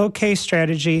that an okay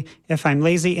strategy if I'm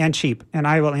lazy and cheap? And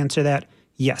I will answer that.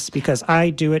 Yes, because I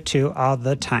do it too all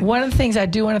the time. One of the things I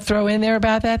do want to throw in there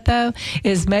about that, though,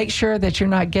 is make sure that you're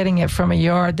not getting it from a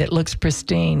yard that looks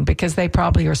pristine, because they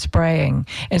probably are spraying.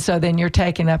 And so then you're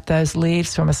taking up those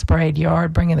leaves from a sprayed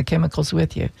yard, bringing the chemicals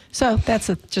with you. So that's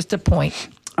just a point.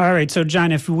 All right. So,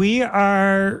 John, if we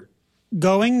are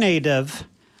going native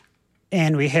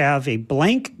and we have a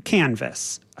blank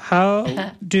canvas,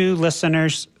 how do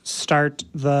listeners start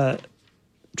the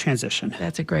transition?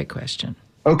 That's a great question.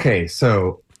 Okay,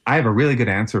 so I have a really good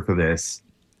answer for this.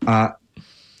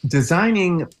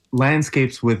 Designing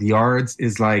landscapes with yards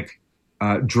is like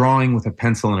drawing with a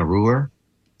pencil and a ruler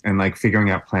and figuring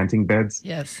out planting beds.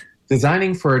 Yes.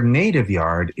 Designing for a native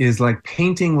yard is like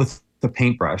painting with the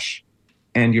paintbrush,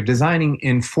 and you're designing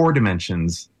in 4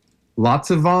 dimensions,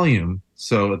 lots of volume,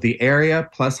 so the area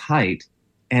plus height,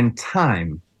 and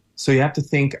time. So you have to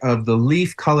think of the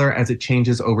leaf color as it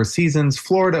changes over seasons.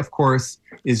 Florida, of course,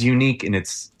 is unique in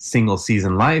its single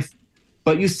season life,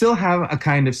 but you still have a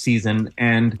kind of season,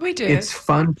 and we do. It's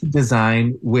fun to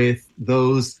design with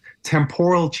those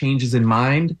temporal changes in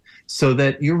mind, so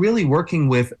that you're really working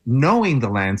with knowing the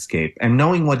landscape and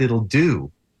knowing what it'll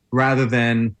do rather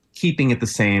than keeping it the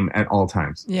same at all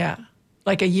times. Yeah,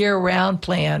 like a year-round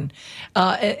plan,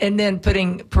 and then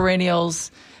putting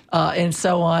perennials and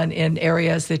so on in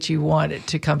areas that you want it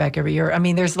to come back every year. I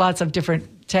mean, there's lots of different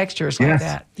textures like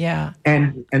that. Yeah.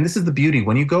 And this is the beauty.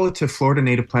 When you go to Florida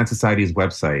Native Plant Society's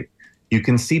website, you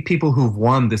can see people who've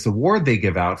won this award they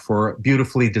give out for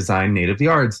beautifully designed native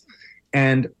yards.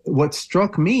 And what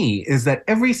struck me is that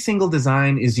every single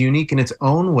design is unique in its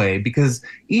own way, because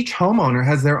each homeowner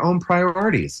has their own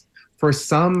priorities. For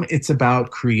some, it's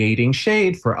about creating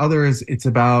shade. For others, it's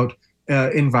about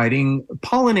inviting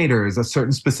pollinators, a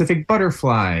certain specific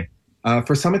butterfly.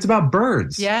 For some, it's about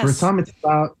birds. Yes. For some, it's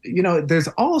about, there's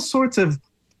all sorts of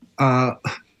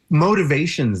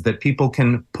motivations that people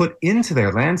can put into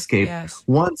their landscape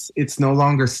once it's no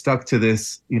longer stuck to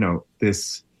this, the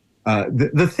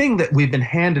thing that we've been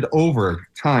handed over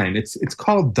time. It's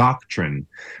called doctrine.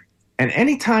 And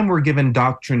anytime we're given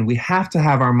doctrine, we have to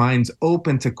have our minds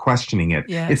open to questioning it.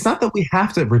 Yes. It's not that we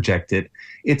have to reject it.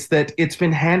 It's that it's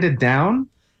been handed down.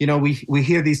 We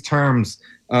hear these terms.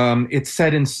 It's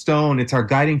set in stone. It's our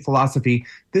guiding philosophy.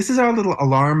 This is our little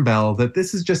alarm bell that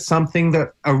this is just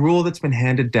a rule that's been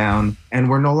handed down, and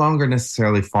we're no longer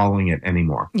necessarily following it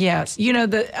anymore. Yes,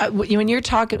 when you're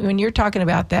talking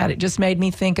about that, it just made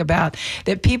me think about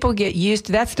that. People get used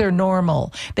to that's their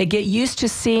normal. They get used to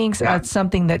seeing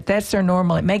something that's their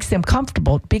normal. It makes them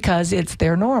comfortable because it's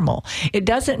their normal. It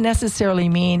doesn't necessarily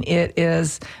mean it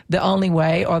is the only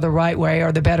way or the right way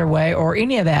or the better way or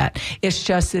any of that. It's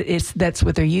just that's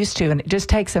what they're used to, and it just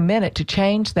takes a minute to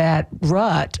change that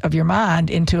rut of your mind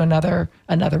into another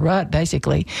rut,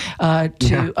 basically,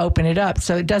 to open it up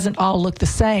so it doesn't all look the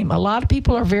same. A lot of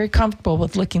people are very comfortable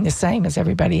with looking the same as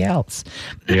everybody else.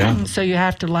 Yeah. So you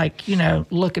have to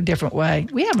look a different way.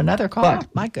 We have another call.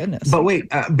 My goodness. But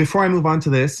wait, before I move on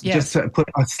to this, just to put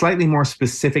a slightly more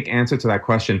specific answer to that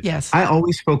question. Yes. I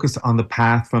always focus on the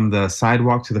path from the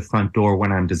sidewalk to the front door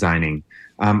when I'm designing.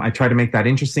 I try to make that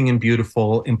interesting and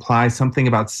beautiful, imply something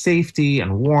about safety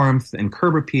and warmth and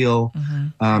curb appeal.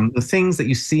 Mm-hmm. The things that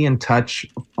you see and touch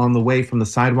on the way from the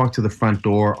sidewalk to the front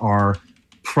door are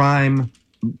prime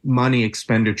money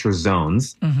expenditure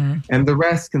zones. Mm-hmm. And the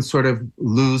rest can sort of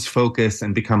lose focus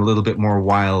and become a little bit more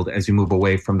wild as you move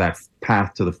away from that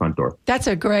path to the front door. That's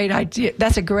a great idea.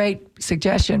 That's a great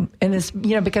suggestion. And it's,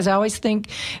 because I always think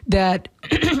that,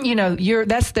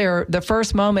 that's the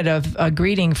first moment of a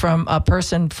greeting from a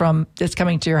person that's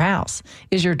coming to your house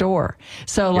is your door.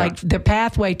 So the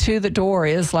pathway to the door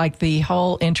is like the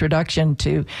whole introduction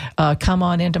to come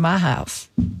on into my house.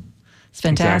 It's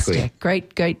fantastic.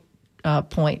 Exactly. Great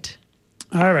point.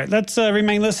 All right, let's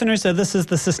remind listeners that this is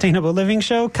the Sustainable Living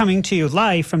Show coming to you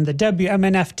live from the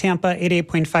WMNF Tampa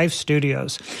 88.5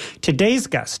 studios. Today's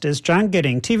guest is John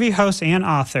Gidding, TV host and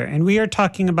author, and we are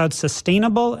talking about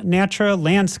sustainable natural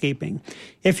landscaping.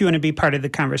 If you want to be part of the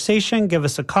conversation, give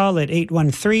us a call at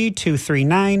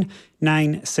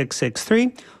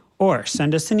 813-239-9663 or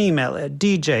send us an email at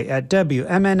dj@wmnf.org,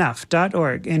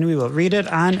 and we will read it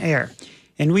on air.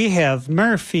 And we have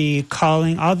Murphy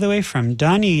calling all the way from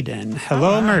Dunedin.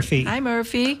 Hello, Murphy. Hi,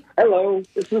 Murphy. Hello,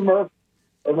 this is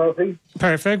Murphy.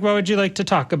 Perfect. What would you like to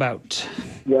talk about?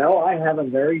 Well, I have a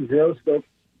very xeriscape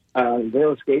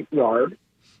yard,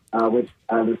 which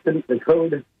the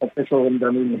code official in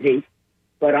Dunedin hates,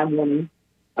 but I'm winning.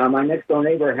 My next door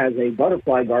neighbor has a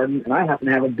butterfly garden, and I happen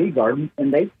to have a bee garden,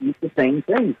 and they eat the same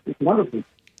things. It's wonderful.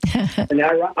 And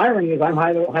the irony is I'm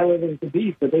high level to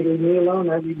beef, but they leave me alone.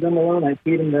 I leave them alone. I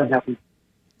feed them. They're happy.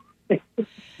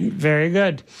 Very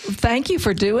good. Thank you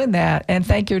for doing that, and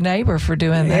thank your neighbor for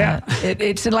doing that.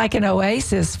 It's like an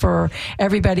oasis for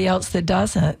everybody else that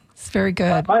doesn't. It's very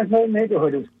good. My whole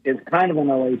neighborhood is kind of an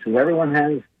oasis. Everyone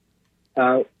has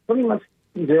pretty much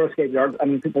xeriscape yards. I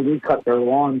mean, people do cut their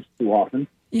lawns too often.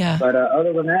 Yeah. But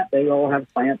other than that, they all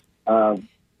have plants.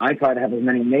 I try to have as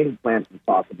many native plants as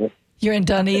possible. You're in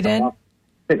Dunedin?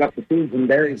 Pick up the seeds and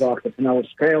berries off the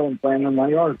Pinellas Trail and plant them in my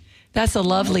yard. That's a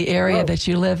lovely area that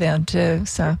you live in, too.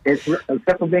 So it's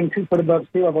except for being 2 foot above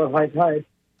sea level at high tide.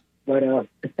 But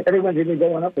everyone's either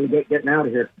going up or getting out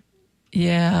of here.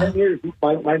 Yeah. 10 years,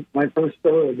 my first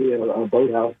store will be a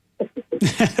boathouse.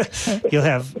 You'll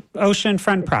have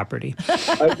oceanfront property.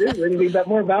 I do. It'll be that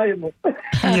more valuable.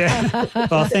 Yeah.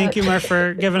 Well, thank you, Murph,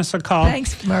 for giving us a call.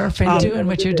 Thanks, Murph, for doing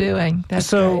what you're doing. That's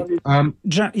great.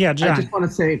 John. I just want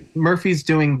to say Murphy's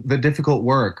doing the difficult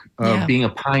work of being a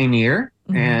pioneer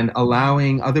and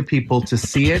allowing other people to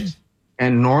see it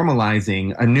and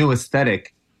normalizing a new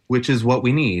aesthetic, which is what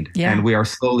we need. Yeah. And we are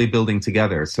slowly building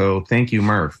together. So thank you,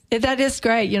 Murph. That is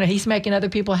great. He's making other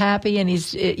people happy, and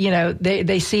he's,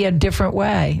 they see a different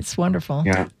way. It's wonderful.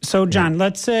 Yeah. So, John,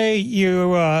 let's say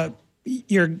you're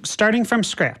starting from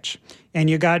scratch, and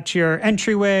you got your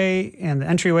entryway and the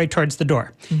entryway towards the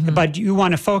door. Mm-hmm. But you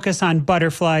want to focus on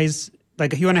butterflies,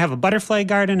 like you want to have a butterfly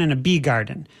garden and a bee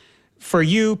garden. For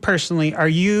you personally,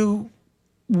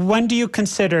 when do you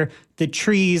consider the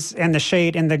trees and the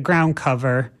shade and the ground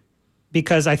cover?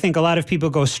 Because I think a lot of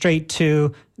people go straight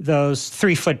to those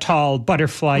 3-foot tall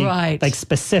butterfly, like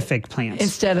specific plants.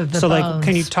 Instead of the bones. So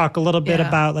can you talk a little bit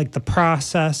about the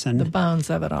process and the bones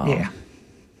of it all? Yeah.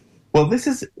 Well, this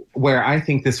is where I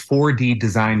think this 4D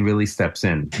design really steps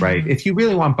in, right? If you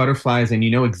really want butterflies and you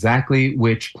know exactly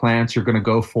which plants you're going to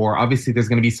go for, obviously there's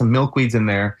going to be some milkweeds in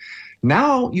there.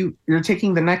 Now you're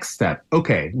taking the next step.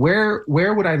 Okay, where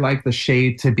would I like the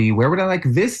shade to be? Where would I like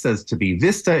vistas to be?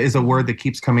 Vista is a word that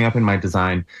keeps coming up in my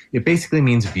design. It basically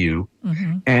means view.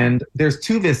 And there's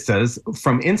two vistas,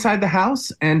 from inside the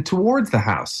house and towards the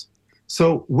house.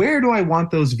 So where do I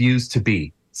want those views to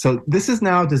be? So this is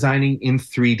now designing in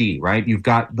 3D, right? You've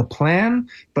got the plan,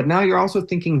 but now you're also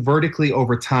thinking vertically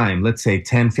over time. Let's say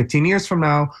 10, 15 years from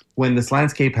now, when this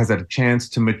landscape has had a chance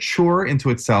to mature into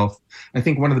itself. I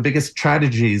think one of the biggest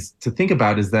tragedies to think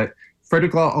about is that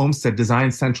Frederick Law Olmsted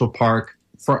designed Central Park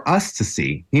for us to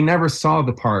see. He never saw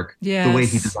the park the way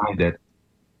he designed it.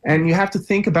 And you have to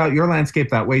think about your landscape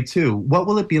that way too. What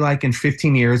will it be like in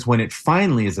 15 years when it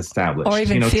finally is established? Or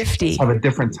even 50. Have a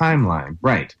different timeline,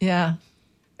 right? Yeah.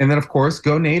 And then, of course,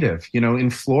 go native. In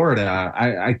Florida,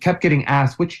 I kept getting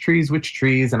asked which trees,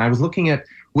 and I was looking at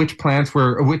which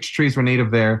trees were native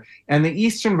there. And the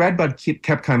eastern redbud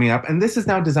kept coming up. And this is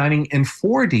now designing in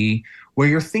 4D, where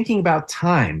you're thinking about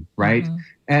time, right?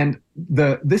 And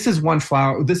this is one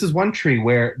flower. This is one tree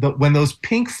where when those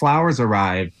pink flowers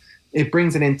arrive, it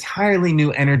brings an entirely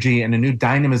new energy and a new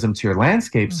dynamism to your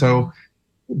landscape. So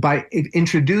by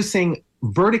introducing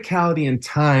verticality and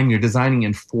time, you're designing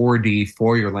in 4D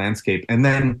for your landscape, and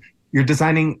then you're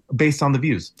designing based on the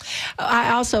views.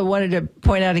 I also wanted to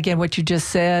point out again what you just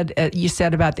said. You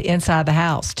said about the inside of the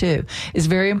house too. It's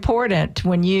very important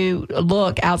when you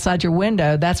look outside your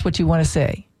window. That's what you want to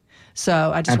see.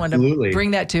 So I just wanted to bring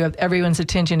that to everyone's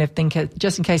attention,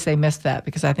 just in case they missed that,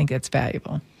 because I think that's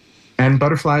valuable. And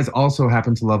butterflies also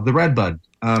happen to love the redbud.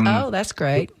 Oh, that's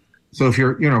great. So if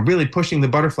you're, really pushing the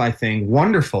butterfly thing,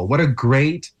 wonderful. What a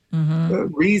great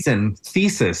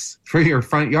thesis for your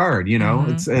front yard.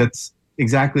 It's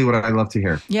exactly what I love to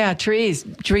hear. Yeah, trees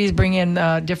bring in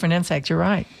different insects. You're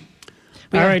right.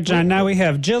 All right, John. Now we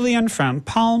have Jillian from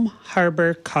Palm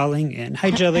Harbor calling in. Hi,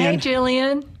 Jillian. Hey,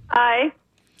 Jillian. Hi.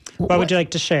 What would you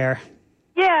like to share?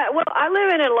 Yeah, well, I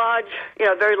live in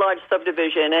a very large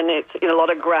subdivision, and it's a lot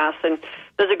of grass. And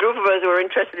there's a group of us who are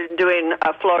interested in doing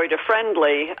Florida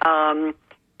friendly in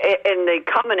the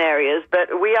common areas,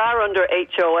 but we are under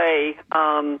HOA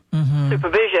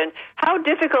supervision. How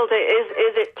difficult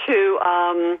is it to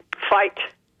fight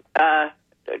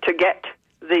to get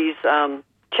these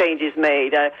changes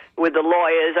made with the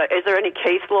lawyers? Is there any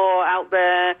case law out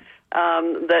there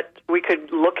that we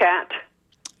could look at?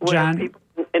 John? People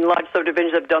in large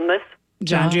subdivisions have done this?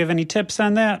 John, do you have any tips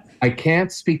on that? I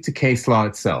can't speak to case law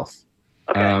itself.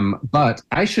 Okay. But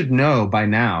I should know by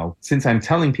now, since I'm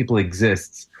telling people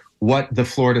exists, what the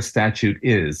Florida statute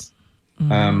is.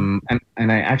 And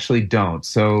I actually don't.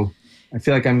 So I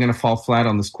feel like I'm going to fall flat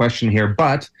on this question here.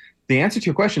 But the answer to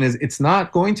your question is it's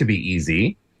not going to be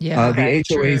easy. Yeah, the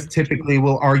HOAs typically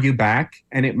will argue back,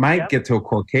 and it might get to a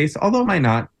court case, although it might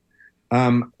not.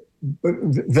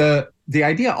 The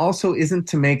idea also isn't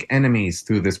to make enemies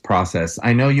through this process.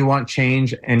 I know you want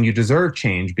change and you deserve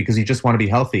change because you just want to be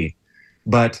healthy.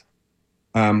 But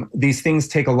these things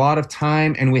take a lot of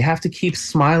time, and we have to keep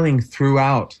smiling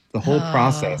throughout the whole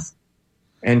process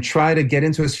and try to get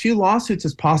into as few lawsuits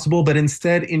as possible, but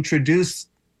instead introduce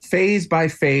phase by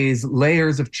phase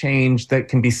layers of change that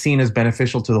can be seen as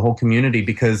beneficial to the whole community,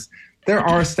 because there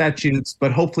are statutes,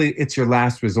 but hopefully it's your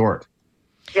last resort.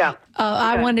 Yeah.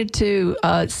 I wanted to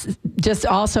just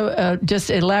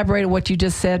elaborate on what you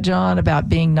just said, John, about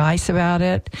being nice about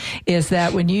it. Is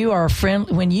that when you are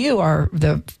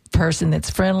the person that's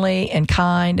friendly and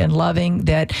kind and loving,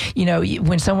 that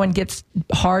when someone gets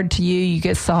hard to you, you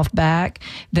get soft back,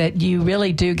 that you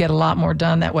really do get a lot more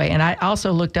done that way. And I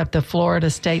also looked up the Florida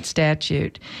state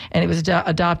statute, and it was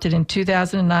adopted in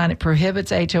 2009. It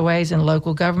prohibits HOAs and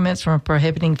local governments from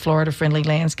prohibiting Florida-friendly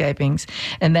landscapings.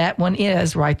 And that one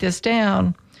is, write this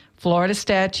down, Florida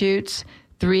Statutes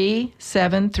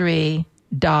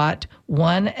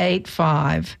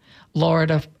 373.185,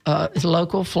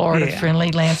 local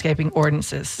Florida-friendly landscaping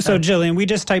ordinances. So, Jillian, we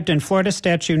just typed in Florida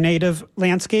statute native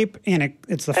landscape, and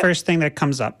it's the first thing that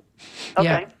comes up. Okay.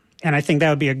 Yeah. And I think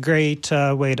that would be a great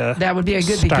way to That would be a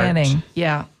good beginning.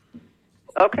 Yeah.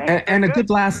 Okay. And a good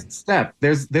last step.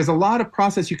 There's a lot of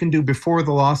process you can do before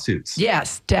the lawsuits.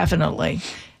 Yes, definitely.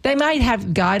 They might have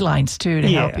guidelines, too, to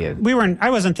help you.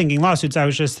 I wasn't thinking lawsuits. I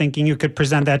was just thinking you could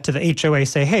present that to the HOA,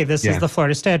 say, hey, this is the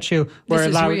Florida statute.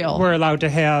 We're allowed to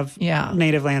have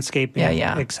native landscaping,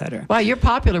 et cetera. Wow, you're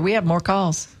popular. We have more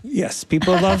calls. Yes,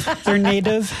 people love their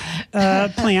native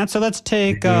plants. So let's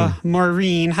take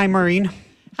Maureen. Hi, Maureen.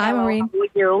 Hi, Maureen. How are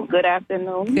you? Good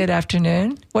afternoon. Good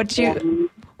afternoon. What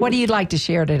do you like to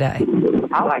share today?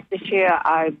 I like to share.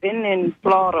 I've been in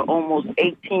Florida almost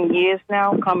 18 years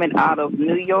now, coming out of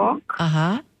New York.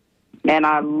 Uh-huh. And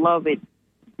I love it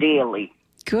daily.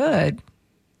 Good.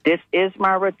 This is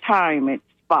my retirement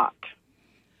spot.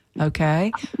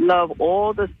 Okay. Love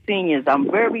all the seniors. I'm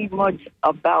very much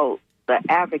about the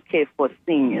advocate for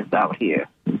seniors out here.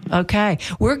 Okay.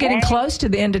 We're getting close to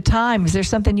the end of time. Is there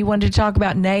something you wanted to talk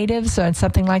about natives or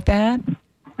something like that?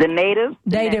 The natives?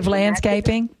 Native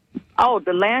landscaping? Oh,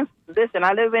 the land. Listen,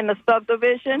 I live in the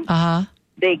subdivision. Uh-huh.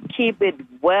 They keep it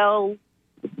well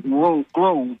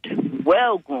groomed.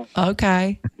 Well groomed.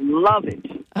 Okay. Love it.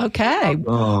 Okay.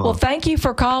 Oh. Well, thank you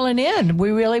for calling in.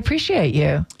 We really appreciate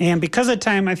you. And because of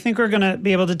time, I think we're going to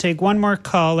be able to take one more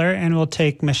caller, and we'll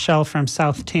take Michelle from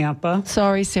South Tampa.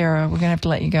 Sorry, Sarah. We're going to have to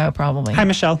let you go probably. Hi,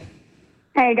 Michelle.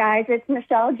 Hey, guys. It's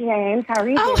Michelle James. How are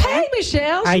you doing? Hey,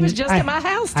 Michelle. She was just at my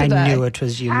house today. I knew it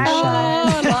was you, Michelle.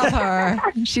 Oh, I love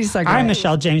her. She's so great. Hi,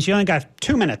 Michelle James. You only got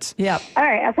 2 minutes. Yep. All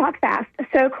right, I'll talk fast.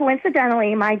 So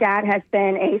coincidentally, my dad has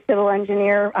been a civil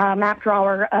engineer, map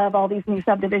drawer of all these new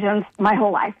subdivisions my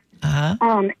whole life.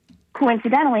 Uh-huh.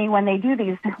 Coincidentally, when they do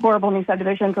these horrible new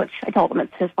subdivisions, which I told him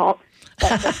it's his fault,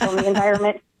 that's from the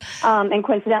environment. And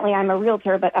coincidentally, I'm a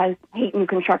realtor, but I hate new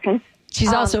construction.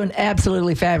 She's also an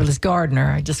absolutely fabulous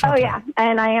gardener. I just want yeah,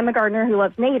 and I am a gardener who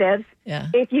loves natives. Yeah.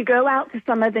 If you go out to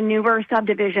some of the newer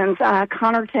subdivisions,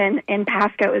 Connerton in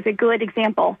Pasco is a good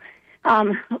example.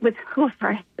 I was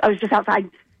just outside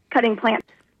cutting plants.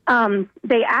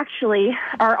 They actually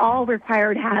are all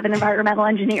required to have an environmental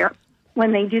engineer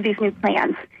when they do these new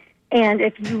plans. And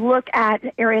if you look at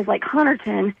areas like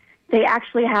Connerton, they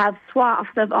actually have swaths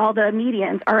of all the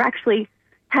medians are actually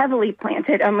heavily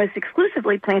planted, almost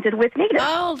exclusively planted with natives.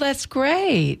 Oh, that's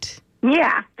great.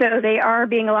 Yeah, so they are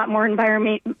being a lot more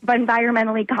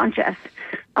environmentally conscious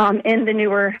in the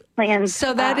newer plans.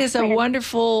 So that is a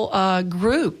wonderful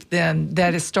group then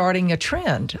that is starting a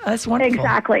trend. That's wonderful.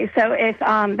 Exactly. So if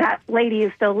that lady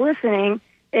is still listening,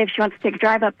 if she wants to take a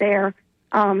drive up there,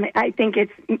 I think it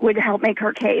would help make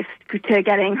her case to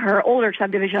getting her older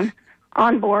subdivision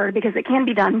on board because it can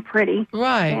be done pretty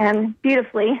and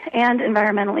beautifully and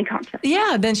environmentally conscious.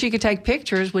 Yeah, then she could take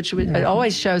pictures, which it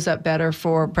always shows up better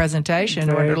for presentation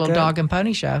or a little dog and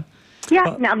pony show.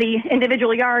 Yeah, now the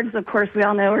individual yards, of course, we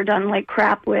all know are done like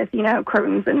crap with,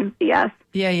 crotons and BS.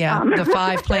 Yeah, the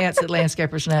 5 plants that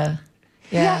landscapers know.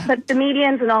 Yeah, but the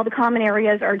medians and all the common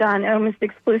areas are done almost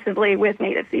exclusively with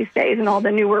natives these days, and all the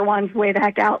newer ones way the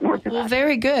heck out north of us. Well,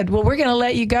 very good. Well, we're going to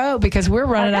let you go because we're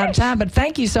running out of time, but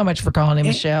thank you so much for calling in,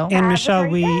 Michelle. And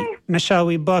Michelle,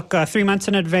 we book 3 months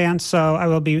in advance, so I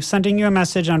will be sending you a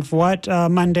message on what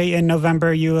Monday in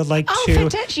November you would like to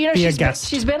fantastic. be a guest.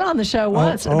 She's been on the show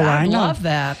once, and I love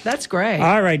that. That's great.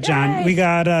 All right, John, we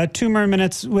got 2 more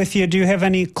minutes with you. Do you have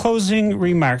any closing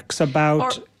remarks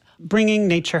about bringing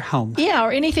nature home? Yeah,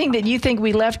 or anything that you think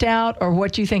we left out or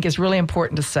what you think is really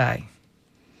important to say.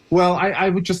 Well, I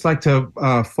would just like to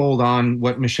fold on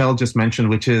what Michelle just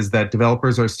mentioned, which is that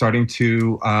developers are starting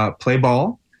to play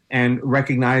ball and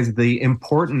recognize the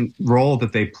important role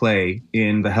that they play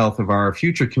in the health of our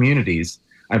future communities.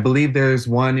 I believe there's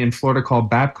one in Florida called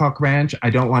Babcock Ranch.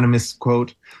 I don't want to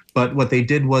misquote, but what they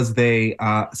did was they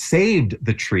saved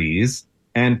the trees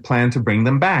and plan to bring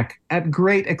them back at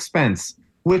great expense,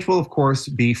 which will, of course,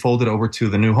 be folded over to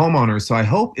the new homeowners. So I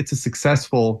hope it's a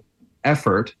successful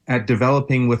effort at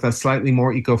developing with a slightly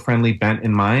more eco-friendly bent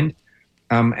in mind.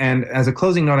 And as a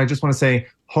closing note, I just want to say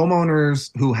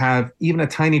homeowners who have even a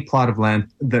tiny plot of land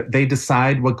that they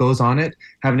decide what goes on it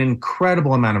have an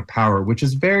incredible amount of power, which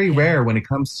is very rare when it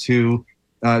comes to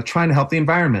trying to help the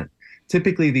environment.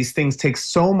 Typically, these things take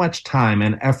so much time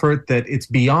and effort that it's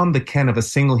beyond the ken of a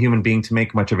single human being to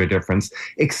make much of a difference,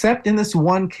 except in this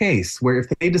one case where if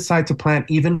they decide to plant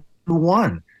even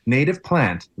one native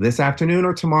plant this afternoon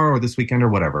or tomorrow or this weekend or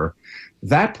whatever,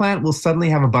 that plant will suddenly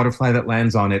have a butterfly that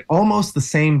lands on it almost the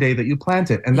same day that you plant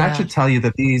it. And that should tell you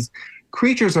that these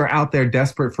creatures are out there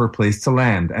desperate for a place to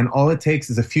land. And all it takes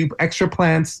is a few extra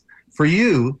plants for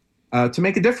you to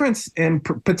make a difference and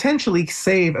potentially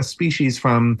save a species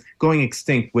from going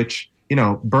extinct, which,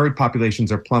 bird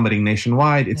populations are plummeting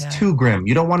nationwide. It's too grim.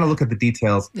 You don't want to look at the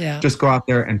details. Yeah. Just go out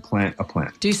there and plant a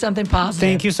plant. Do something positive.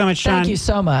 Thank you so much, John. Thank you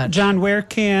so much. John, where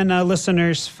can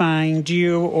listeners find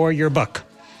you or your book?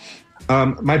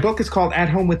 My book is called At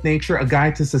Home with Nature, A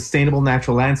Guide to Sustainable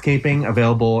Natural Landscaping,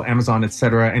 available Amazon,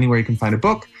 etc., anywhere you can find a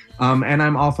book. And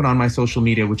I'm often on my social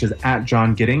media, which is at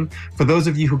John Gidding. For those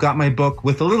of you who got my book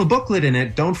with a little booklet in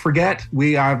it, don't forget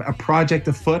we have a project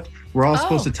afoot. We're all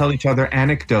supposed to tell each other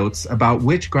anecdotes about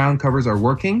which ground covers are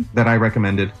working that I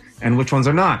recommended and which ones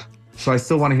are not. So I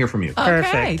still want to hear from you.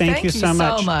 Perfect. Okay, Thank you so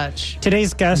much.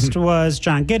 Today's guest was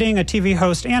John Gidding, a TV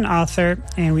host and author,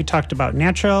 and we talked about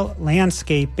natural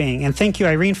landscaping. And thank you,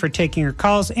 Irene, for taking your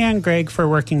calls, and Greg for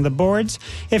working the boards.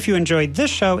 If you enjoyed this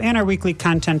show and our weekly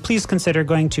content, please consider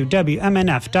going to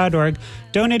WMNF.org,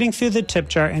 donating through the tip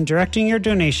jar, and directing your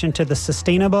donation to the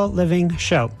Sustainable Living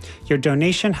Show. Your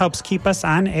donation helps keep us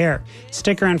on air.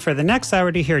 Stick around for the next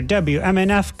hour to hear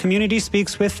WMNF Community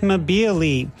Speaks with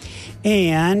Mabili.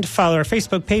 And follow our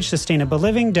Facebook page, Sustainable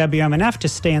Living, WMNF, to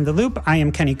stay in the loop. I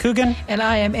am Kenny Coogan. And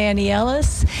I am Annie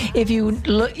Ellis. If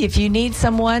you need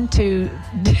someone to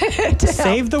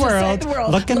save the world,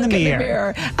 look in the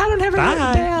mirror. I don't have it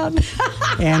written down.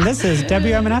 And this is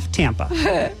WMNF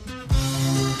Tampa.